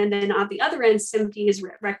that end. And then on the other end, SMPTE is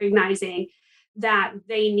recognizing that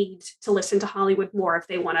they need to listen to Hollywood more if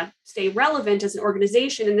they want to stay relevant as an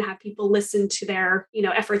organization and have people listen to their,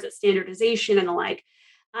 efforts at standardization and the like.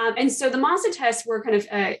 And so the Mazda tests were kind of,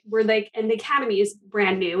 and the Academy is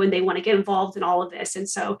brand new and they want to get involved in all of this. And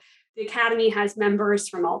so the Academy has members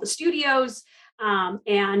from all the studios,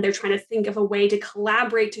 and they're trying to think of a way to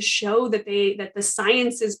collaborate to show that the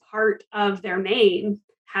sciences part of their name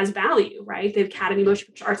has value, right? The Academy of Motion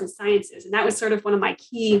Picture Arts and Sciences. And that was sort of one of my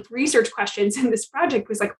key research questions in this project,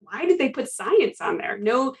 was like, why did they put science on there?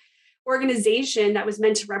 No organization that was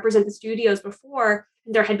meant to represent the studios before,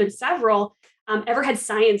 and there had been several, ever had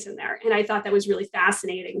science in there. And I thought that was really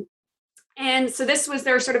fascinating. And so this was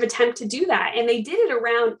their sort of attempt to do that. And they did it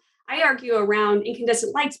around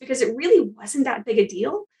incandescent lights, because it really wasn't that big a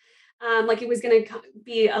deal. It was going to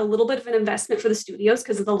be a little bit of an investment for the studios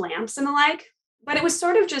because of the lamps and the like, but it was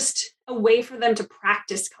sort of just a way for them to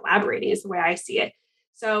practice collaborating, is the way I see it.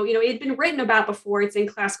 So, it had been written about before. It's in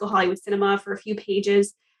Classical Hollywood Cinema for a few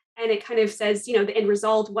pages. And it kind of says, the end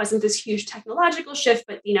result wasn't this huge technological shift,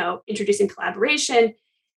 but, introducing collaboration.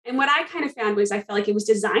 And what I kind of found was I felt like it was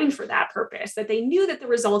designed for that purpose, that they knew that the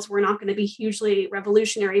results were not going to be hugely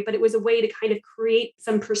revolutionary, but it was a way to kind of create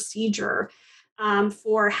some procedure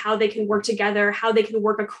for how they can work together, how they can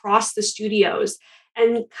work across the studios,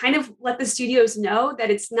 and kind of let the studios know that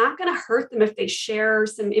it's not going to hurt them if they share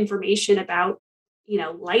some information about,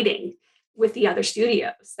 lighting with the other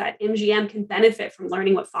studios, that MGM can benefit from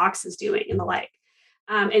learning what Fox is doing and the like.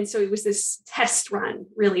 And so it was this test run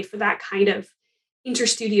really for that kind of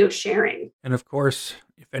interstudio sharing. And of course,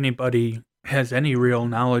 if anybody has any real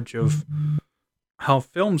knowledge of how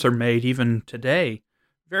films are made even today,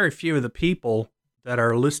 very few of the people that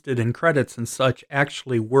are listed in credits and such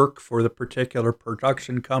actually work for the particular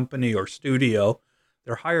production company or studio.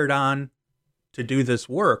 They're hired on to do this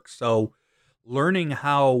work. So learning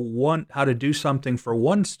how to do something for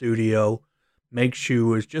one studio makes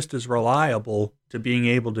you just as reliable to being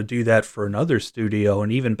able to do that for another studio.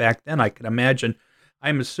 And even back then, I can imagine,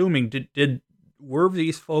 I'm assuming, were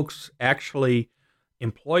these folks actually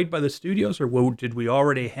employed by the studios, or did we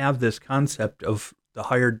already have this concept of the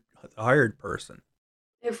hired person?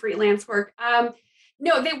 Their freelance work.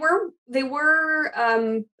 No, they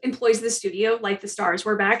were employees of the studio, like the stars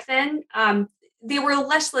were back then. They were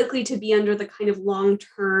less likely to be under the kind of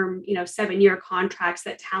long-term, 7-year contracts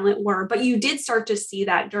that talent were. But you did start to see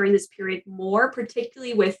that during this period more,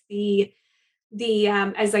 particularly with the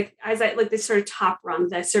as this sort of top rung,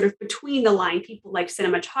 the sort of between the line people like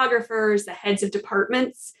cinematographers, the heads of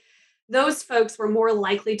departments. Those folks were more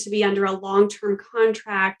likely to be under a long-term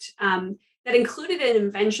contract that included an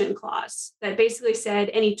invention clause that basically said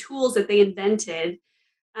any tools that they invented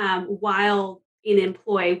while in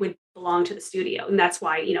employ would belong to the studio. And that's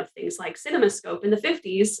why, things like CinemaScope in the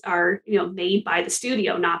 50s are, made by the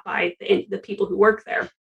studio, not by the people who work there.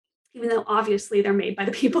 Even though obviously they're made by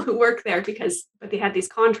the people who work there but they had these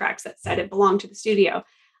contracts that said it belonged to the studio.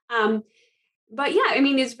 But yeah, I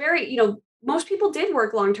mean, it's very, most people did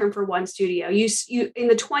work long-term for one studio. You in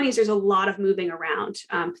the 20s, there's a lot of moving around.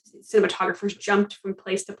 Cinematographers jumped from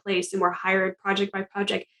place to place and were hired project by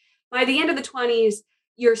project. By the end of the 20s,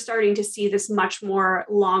 you're starting to see this much more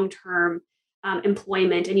long-term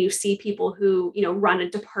employment, and you see people who, run a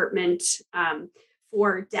department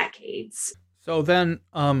for decades. So then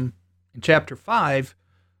in chapter 5,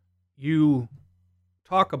 you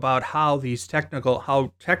talk about how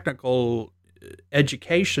technical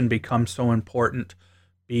education becomes so important,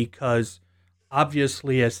 because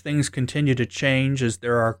obviously as things continue to change, as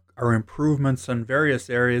there are improvements in various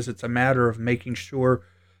areas, it's a matter of making sure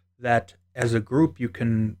that as a group you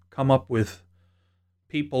can come up with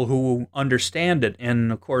people who understand it. And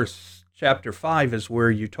of course, chapter 5 is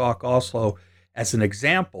where you talk also as an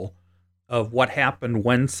example of what happened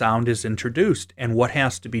when sound is introduced and what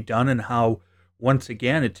has to be done, and how, once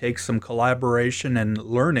again, it takes some collaboration and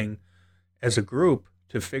learning as a group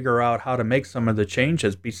to figure out how to make some of the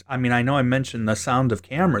changes. I mean, I know I mentioned the sound of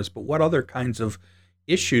cameras, but what other kinds of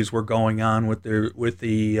issues were going on with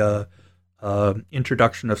the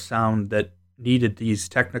introduction of sound that needed these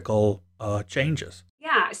technical changes?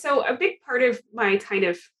 Yeah, so a big part of my kind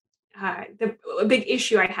of a big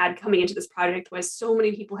issue I had coming into this project was so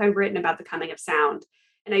many people had written about the coming of sound,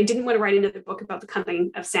 and I didn't want to write another book about the coming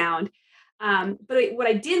of sound. But what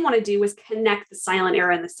I did want to do was connect the silent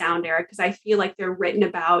era and the sound era, because I feel like they're written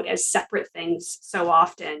about as separate things so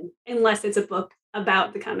often, unless it's a book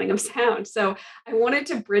about the coming of sound. So I wanted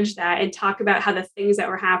to bridge that and talk about how the things that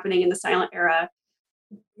were happening in the silent era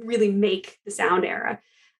really make the sound era.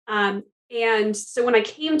 And so when I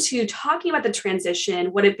came to talking about the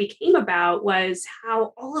transition, what it became about was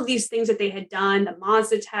how all of these things that they had done, the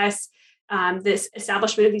Mazda tests, this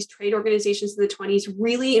establishment of these trade organizations in the 20s,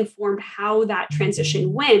 really informed how that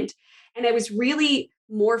transition went. And I was really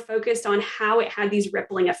more focused on how it had these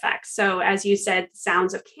rippling effects. So as you said, the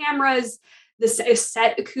sounds of cameras, the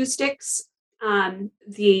set acoustics,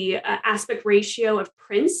 the aspect ratio of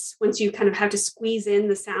prints, once you kind of have to squeeze in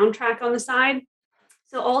the soundtrack on the side.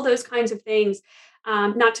 So all those kinds of things,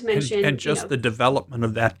 not to mention, and just the development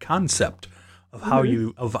of that concept of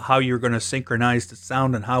how you're going to synchronize the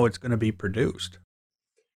sound and how it's going to be produced.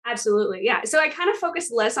 Absolutely, yeah. So I kind of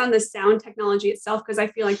focus less on the sound technology itself, because I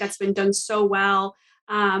feel like that's been done so well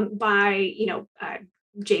by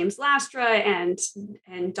James Lastra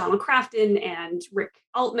and Donald Crafton and Rick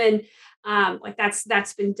Altman. Like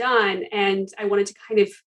that's been done, and I wanted to kind of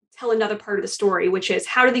tell another part of the story, which is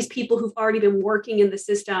how do these people who've already been working in the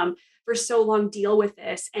system for so long deal with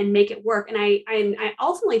this and make it work. And I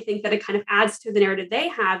ultimately think that it kind of adds to the narrative they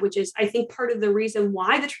have, which is, I think, part of the reason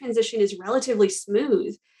why the transition is relatively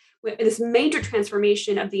smooth with this major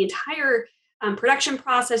transformation of the entire production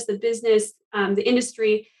process, the business, the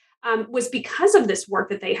industry, was because of this work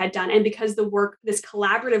that they had done. And because this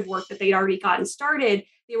collaborative work that they'd already gotten started,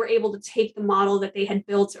 they were able to take the model that they had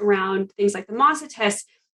built around things like the Mazda test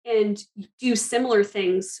and do similar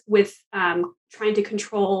things with trying to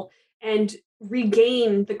control and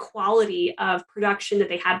regain the quality of production that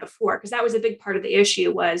they had before. Because that was a big part of the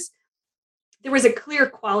issue, was there was a clear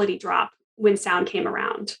quality drop when sound came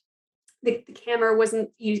around. The camera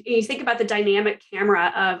wasn't, you think about the dynamic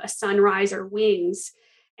camera of a Sunrise or Wings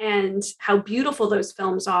and how beautiful those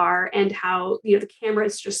films are and how, the camera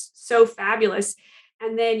is just so fabulous.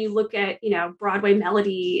 And then you look at, Broadway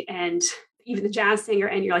Melody and even the Jazz Singer,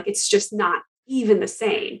 and you're like, it's just not even the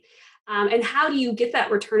same. And how do you get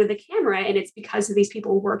that return of the camera? And it's because of these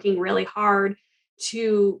people working really hard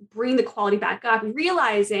to bring the quality back up,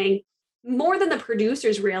 realizing more than the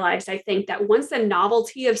producers realized, I think, that once the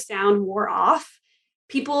novelty of sound wore off,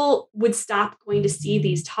 people would stop going to see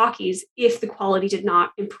these talkies if the quality did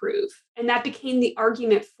not improve. And that became the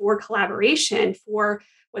argument for collaboration, for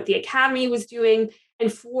what the Academy was doing,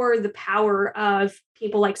 and for the power of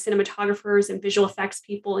people like cinematographers and visual effects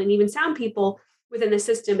people and even sound people within the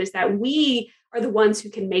system, is that we are the ones who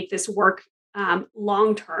can make this work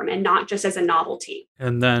long-term and not just as a novelty.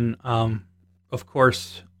 And then, of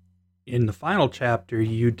course, in the final chapter,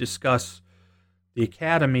 you discuss the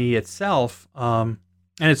Academy itself, and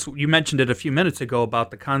you mentioned it a few minutes ago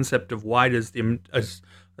about the concept of why does the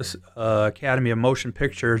Academy of Motion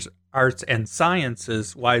Pictures Arts and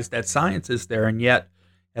Sciences, why is that sciences there? And yet,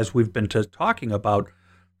 as we've been talking about,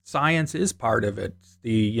 science is part of it.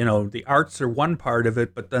 The arts are one part of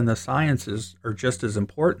it, but then the sciences are just as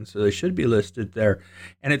important, so they should be listed there.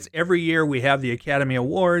 And it's every year we have the Academy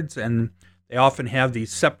Awards, and they often have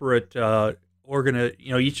these separate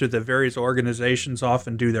each of the various organizations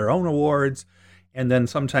often do their own awards, and then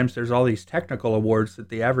sometimes there's all these technical awards that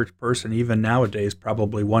the average person, even nowadays,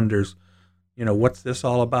 probably wonders, what's this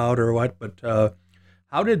all about or what? But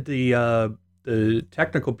how did the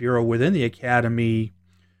technical bureau within the Academy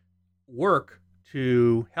work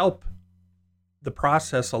to help the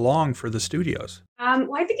process along for the studios?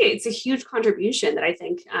 Well, I think it's a huge contribution that I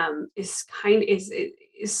think is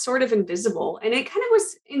sort of invisible, and it kind of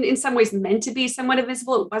was in some ways meant to be somewhat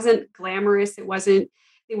invisible. It wasn't glamorous.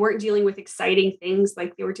 They weren't dealing with exciting things.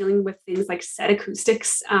 Like, they were dealing with things like set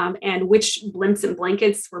acoustics and which blimps and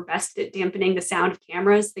blankets were best at dampening the sound of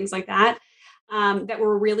cameras, things like that, that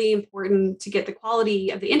were really important to get the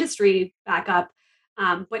quality of the industry back up.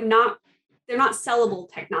 But they're not sellable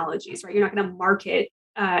technologies, right? You're not going to market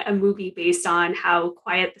a movie based on how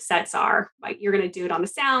quiet the sets are. Like, you're going to do it on the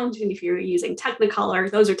sound. And if you're using Technicolor,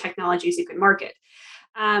 those are technologies you can market.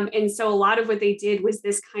 And so a lot of what they did was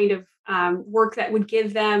this kind of work that would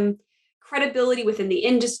give them credibility within the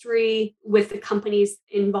industry, with the companies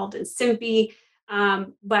involved in SIMPI,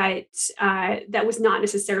 but that was not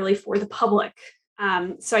necessarily for the public.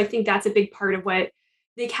 So I think that's a big part of what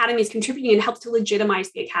the Academy is contributing, and helps to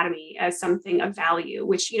legitimize the Academy as something of value,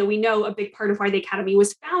 which, we know a big part of why the Academy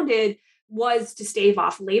was founded was to stave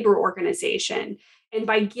off labor organization. And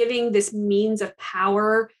by giving this means of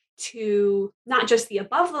power to not just the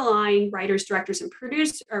above the line writers, directors, and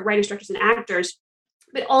producers, or writers, directors, and actors,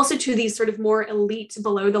 but also to these sort of more elite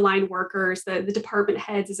below the line workers, the department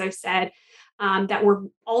heads, as I've said, that were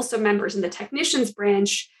also members in the technicians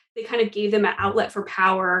branch. They kind of gave them an outlet for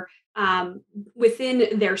power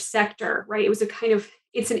within their sector, right?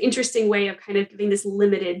 It's an interesting way of kind of giving this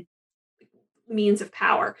limited means of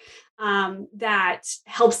power that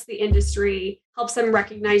helps the industry, helps them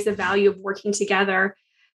recognize the value of working together.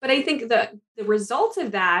 But I think the result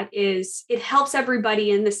of that is it helps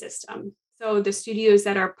everybody in the system. So the studios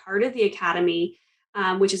that are part of the Academy,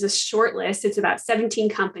 which is a short list, it's about 17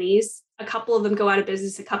 companies. A couple of them go out of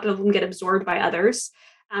business, a couple of them get absorbed by others.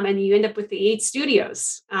 And you end up with the 8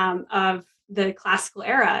 studios of the classical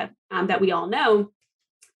era that we all know.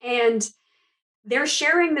 And they're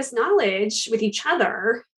sharing this knowledge with each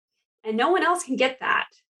other, and no one else can get that.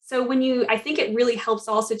 So I think it really helps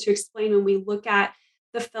also to explain when we look at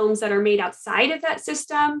the films that are made outside of that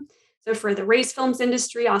system. So for the race films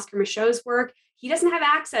industry, Oscar Michaud's work, he doesn't have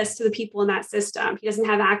access to the people in that system. He doesn't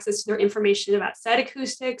have access to their information about set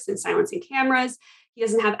acoustics and silencing cameras. He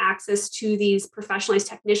doesn't have access to these professionalized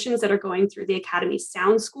technicians that are going through the Academy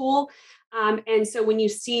Sound School. And so when you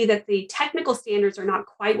see that the technical standards are not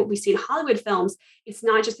quite what we see in Hollywood films, it's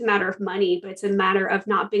not just a matter of money, but it's a matter of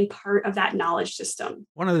not being part of that knowledge system.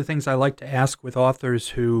 One of the things I like to ask with authors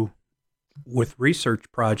who, with research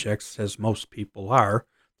projects, as most people are,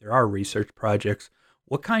 there are research projects,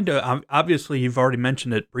 what kind of, obviously you've already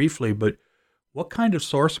mentioned it briefly, but What kind of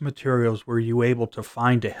source materials were you able to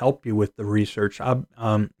find to help you with the research?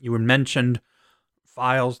 You were mentioned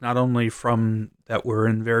files not only from that were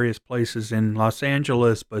in various places in Los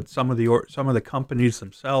Angeles, but some of the companies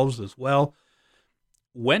themselves as well.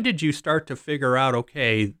 When did you start to figure out,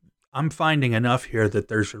 okay, I'm finding enough here that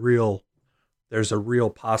there's a real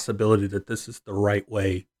possibility that this is the right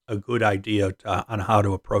way, a good idea on how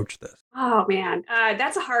to approach this? Oh man,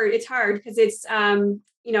 it's hard because it's,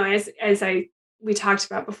 we talked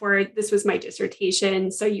about before, this was my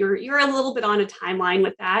dissertation. So you're a little bit on a timeline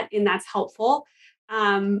with that, and that's helpful.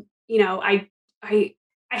 Um, you know, I, I,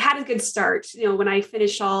 I had a good start, when I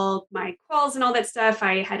finished all my quals and all that stuff.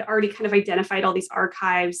 I had already kind of identified all these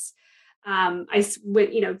archives.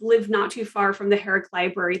 Went, lived not too far from the Herrick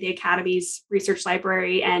Library, the Academy's research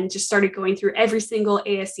library, and just started going through every single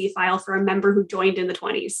ASC file for a member who joined in the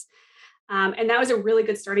 20s. And that was a really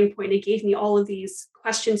good starting point. It gave me all of these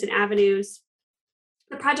questions and avenues.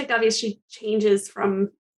 The project obviously changes from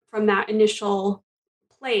that initial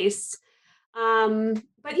place.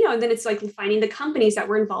 But and then it's like finding the companies that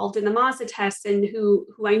were involved in the Mazda tests and who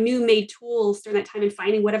I knew made tools during that time, and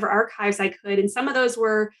finding whatever archives I could. And some of those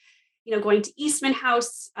were, going to Eastman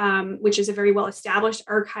House, which is a very well-established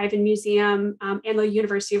archive and museum, and the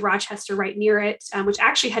University of Rochester right near it, which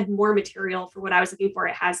actually had more material for what I was looking for.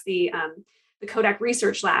 It has the Kodak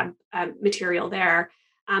Research Lab material there.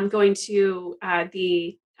 Going to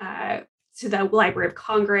the Library of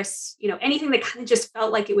Congress, anything that kind of just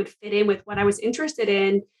felt like it would fit in with what I was interested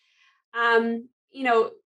in. Um, you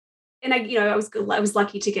know, and I was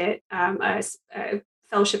lucky to get a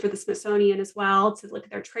fellowship for the Smithsonian as well, to look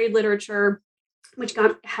at their trade literature, which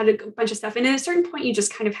had a bunch of stuff. And at a certain point, you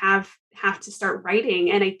just kind of have to start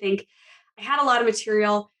writing. And I think I had a lot of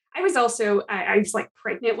material. I was also, I was like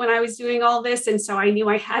pregnant when I was doing all this. And so I knew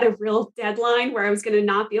I had a real deadline where I was going to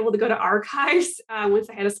not be able to go to archives once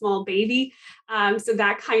I had a small baby. So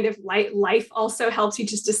that kind of life also helps you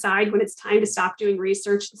just decide when it's time to stop doing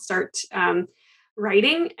research and start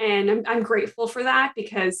writing. And I'm grateful for that,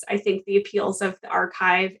 because I think the appeals of the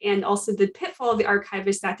archive and also the pitfall of the archive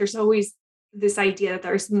is that there's always this idea that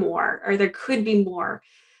there's more, or there could be more.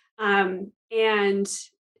 And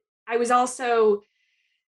I was also,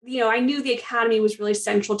 I knew the Academy was really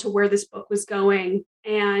central to where this book was going.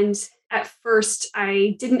 And at first,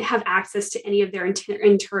 I didn't have access to any of their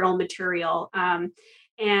internal material.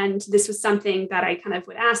 And this was something that I kind of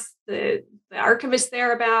would ask the archivist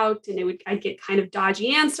there about, and I'd get kind of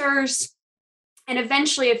dodgy answers. And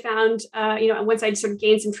eventually I found, once I'd sort of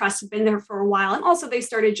gained some trust, been there for a while, and also they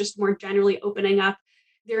started just more generally opening up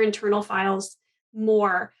their internal files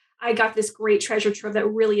more, I got this great treasure trove that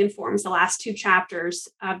really informs the last 2 chapters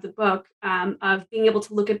of the book, of being able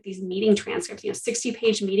to look at these meeting transcripts,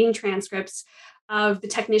 60-page meeting transcripts of the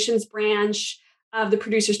technicians branch, of the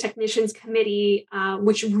producers technicians committee,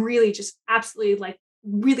 which really just absolutely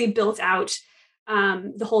really built out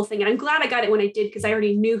the whole thing. And I'm glad I got it when I did, because I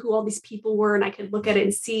already knew who all these people were, and I could look at it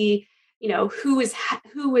and see, who was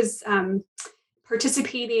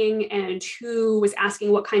participating and who was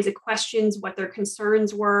asking what kinds of questions, what their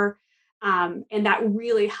concerns were. And that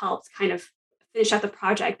really helped kind of finish out the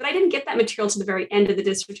project. But I didn't get that material to the very end of the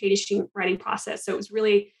dissertation writing process. So it was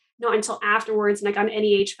really not until afterwards, and I got an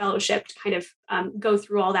NEH fellowship to kind of go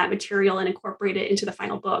through all that material and incorporate it into the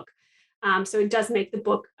final book. So it does make the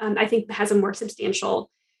book, I think, has a more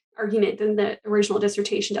substantial argument than the original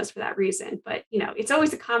dissertation does for that reason. But, it's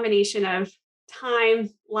always a combination of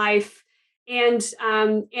time, life, and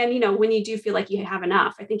when you do feel like you have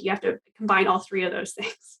enough, I think you have to combine all 3 of those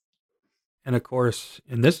things. And of course,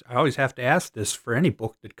 in this, I always have to ask this for any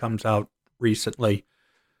book that comes out recently.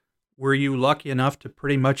 Were you lucky enough to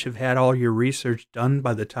pretty much have had all your research done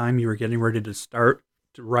by the time you were getting ready to start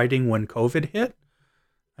writing when COVID hit?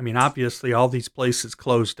 I mean, obviously all these places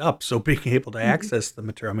closed up, so being able to access the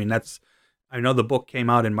material, I mean, I know the book came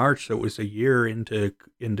out in March, so it was a year into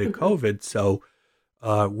COVID. So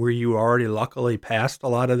were you already luckily past a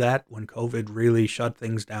lot of that when COVID really shut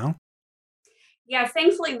things down? Yeah,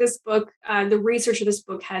 thankfully this book, the research of this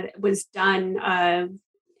book was done,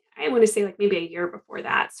 I want to say maybe a year before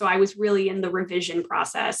that. So I was really in the revision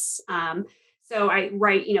process. So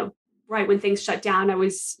right when things shut down, I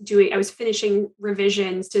was finishing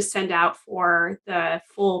revisions to send out for the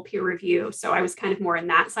full peer review. So I was kind of more in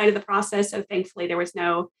that side of the process. So thankfully there was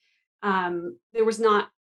not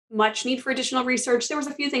much need for additional research. There was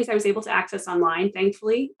a few things I was able to access online,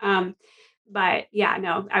 thankfully. But yeah,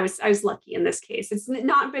 no, I was lucky in this case. It's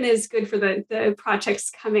not been as good for the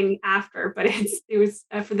projects coming after, but it was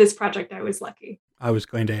for this project, I was lucky. I was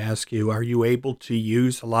going to ask you, are you able to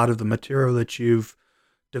use a lot of the material that you've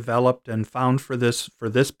developed and found for this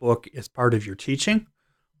book is part of your teaching?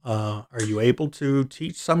 Are you able to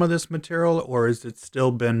teach some of this material, or has it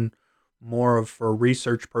still been more of for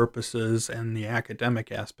research purposes and the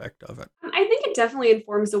academic aspect of it? I think it definitely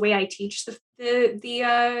informs the way I teach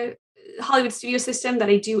the Hollywood studio system, that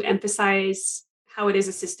I do emphasize how it is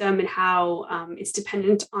a system and how it's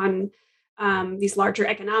dependent on these larger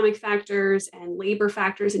economic factors and labor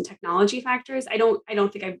factors and technology factors. I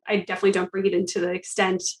definitely don't bring it into the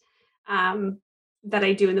extent that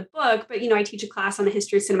I do in the book, but I teach a class on the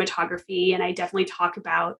history of cinematography, and I definitely talk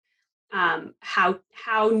about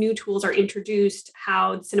how new tools are introduced,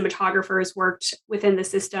 how cinematographers worked within the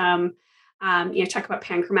system. Talk about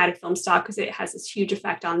panchromatic film stock because it has this huge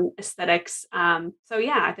effect on aesthetics.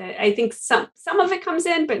 I think some of it comes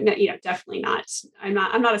in, but no, definitely not. I'm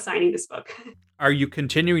not assigning this book. Are you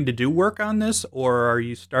continuing to do work on this, or are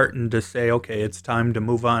you starting to say, okay, it's time to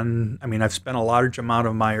move on? I mean, I've spent a large amount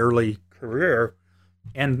of my early career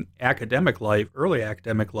and early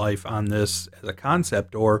academic life on this as a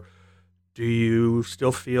concept, or do you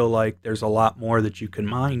still feel like there's a lot more that you can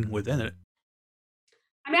mine within it?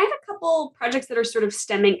 I mean, I have a couple projects that are sort of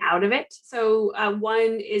stemming out of it. So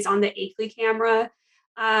one is on the Akeley camera,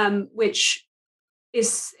 which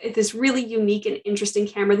is this really unique and interesting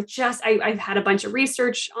camera that I've had a bunch of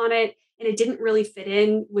research on it, and it didn't really fit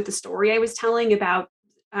in with the story I was telling about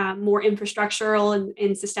more infrastructural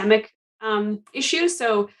and systemic issues.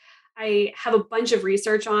 So I have a bunch of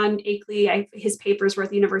research on Akeley. His papers were at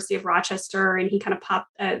the University of Rochester, and he kind of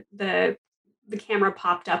popped the camera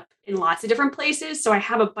popped up in lots of different places. So I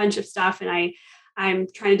have a bunch of stuff, and I'm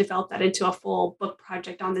trying to develop that into a full book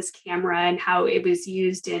project on this camera and how it was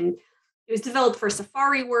used it was developed for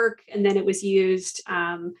safari work, and then it was used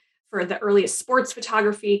for the earliest sports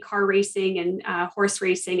photography, car racing and horse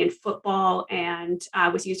racing and football, and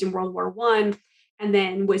was used in World War I, and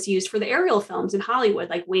then was used for the aerial films in Hollywood,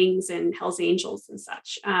 like Wings and Hell's Angels and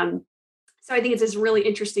such. So I think it's this really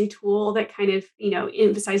interesting tool that kind of,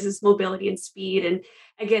 emphasizes mobility and speed. And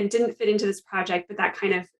again, didn't fit into this project, but that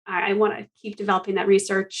kind of, I want to keep developing that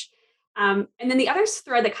research. And then the other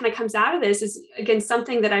thread that kind of comes out of this is, again,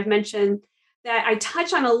 something that I've mentioned that I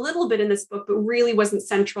touch on a little bit in this book, but really wasn't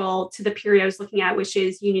central to the period I was looking at, which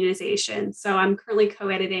is unionization. So I'm currently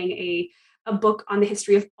co-editing a book on the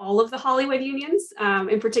history of all of the Hollywood unions,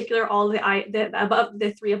 in particular, all of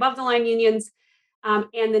the three above the line unions,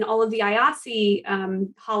 and then all of the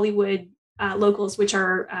IATSE Hollywood locals, which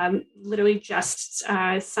are literally just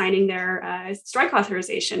signing their strike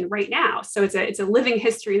authorization right now. So it's a living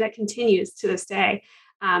history that continues to this day,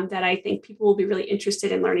 that I think people will be really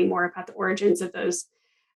interested in learning more about the origins of those,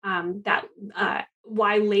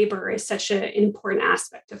 why labor is such an important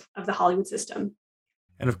aspect of the Hollywood system.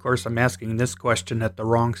 And of course, I'm asking this question at the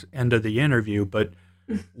wrong end of the interview, but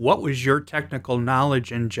what was your technical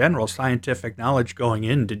knowledge in general, scientific knowledge going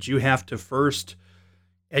in? Did you have to first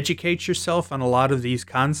educate yourself on a lot of these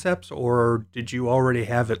concepts, or did you already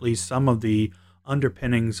have at least some of the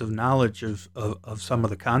underpinnings of knowledge of some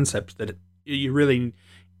of the concepts that you really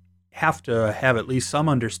have to have at least some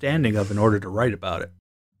understanding of in order to write about it?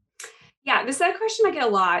 Yeah, this is a question I get a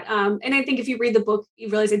lot. And I think if you read the book, you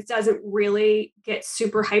realize it doesn't really get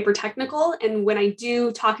super hyper technical. And when I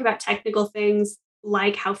do talk about technical things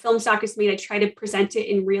like how film stock is made, I try to present it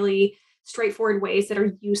in really straightforward ways that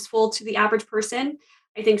are useful to the average person.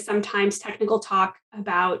 I think sometimes technical talk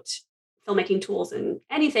about filmmaking tools and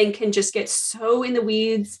anything can just get so in the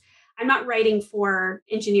weeds. I'm not writing for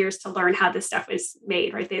engineers to learn how this stuff is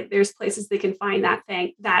made, right? There's places they can find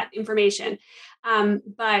that information.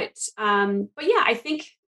 But yeah, I think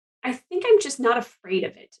I'm just not afraid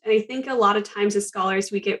of it. And I think a lot of times as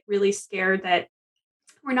scholars, we get really scared that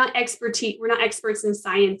we're not experts in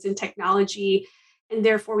science and technology, and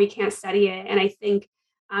therefore we can't study it. And I think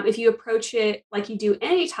if you approach it like you do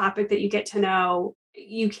any topic that you get to know,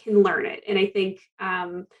 you can learn it. And I think,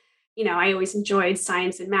 I always enjoyed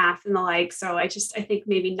science and math and the like. So I think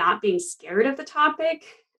maybe not being scared of the topic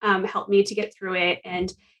helped me to get through it.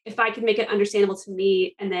 And if I could make it understandable to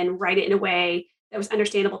me and then write it in a way that was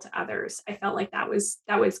understandable to others, I felt like that was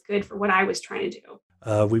good for what I was trying to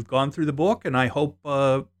do. We've gone through the book, and I hope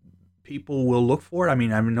people will look for it. I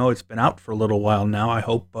mean, I know it's been out for a little while now. I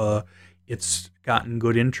hope it's gotten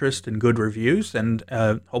good interest and good reviews, and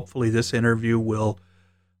hopefully this interview will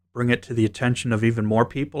bring it to the attention of even more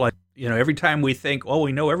people. Every time we think, oh,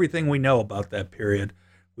 we know everything we know about that period,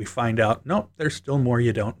 we find out, no, there's still more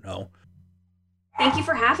you don't know. Thank you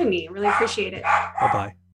for having me. Really appreciate it.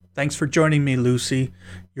 Bye-bye. Thanks for joining me, Lucy.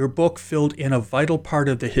 Your book filled in a vital part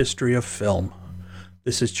of the history of film.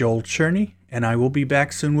 This is Joel Cherney, and I will be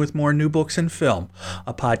back soon with more New Books in Film,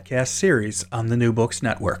 a podcast series on the New Books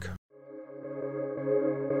Network.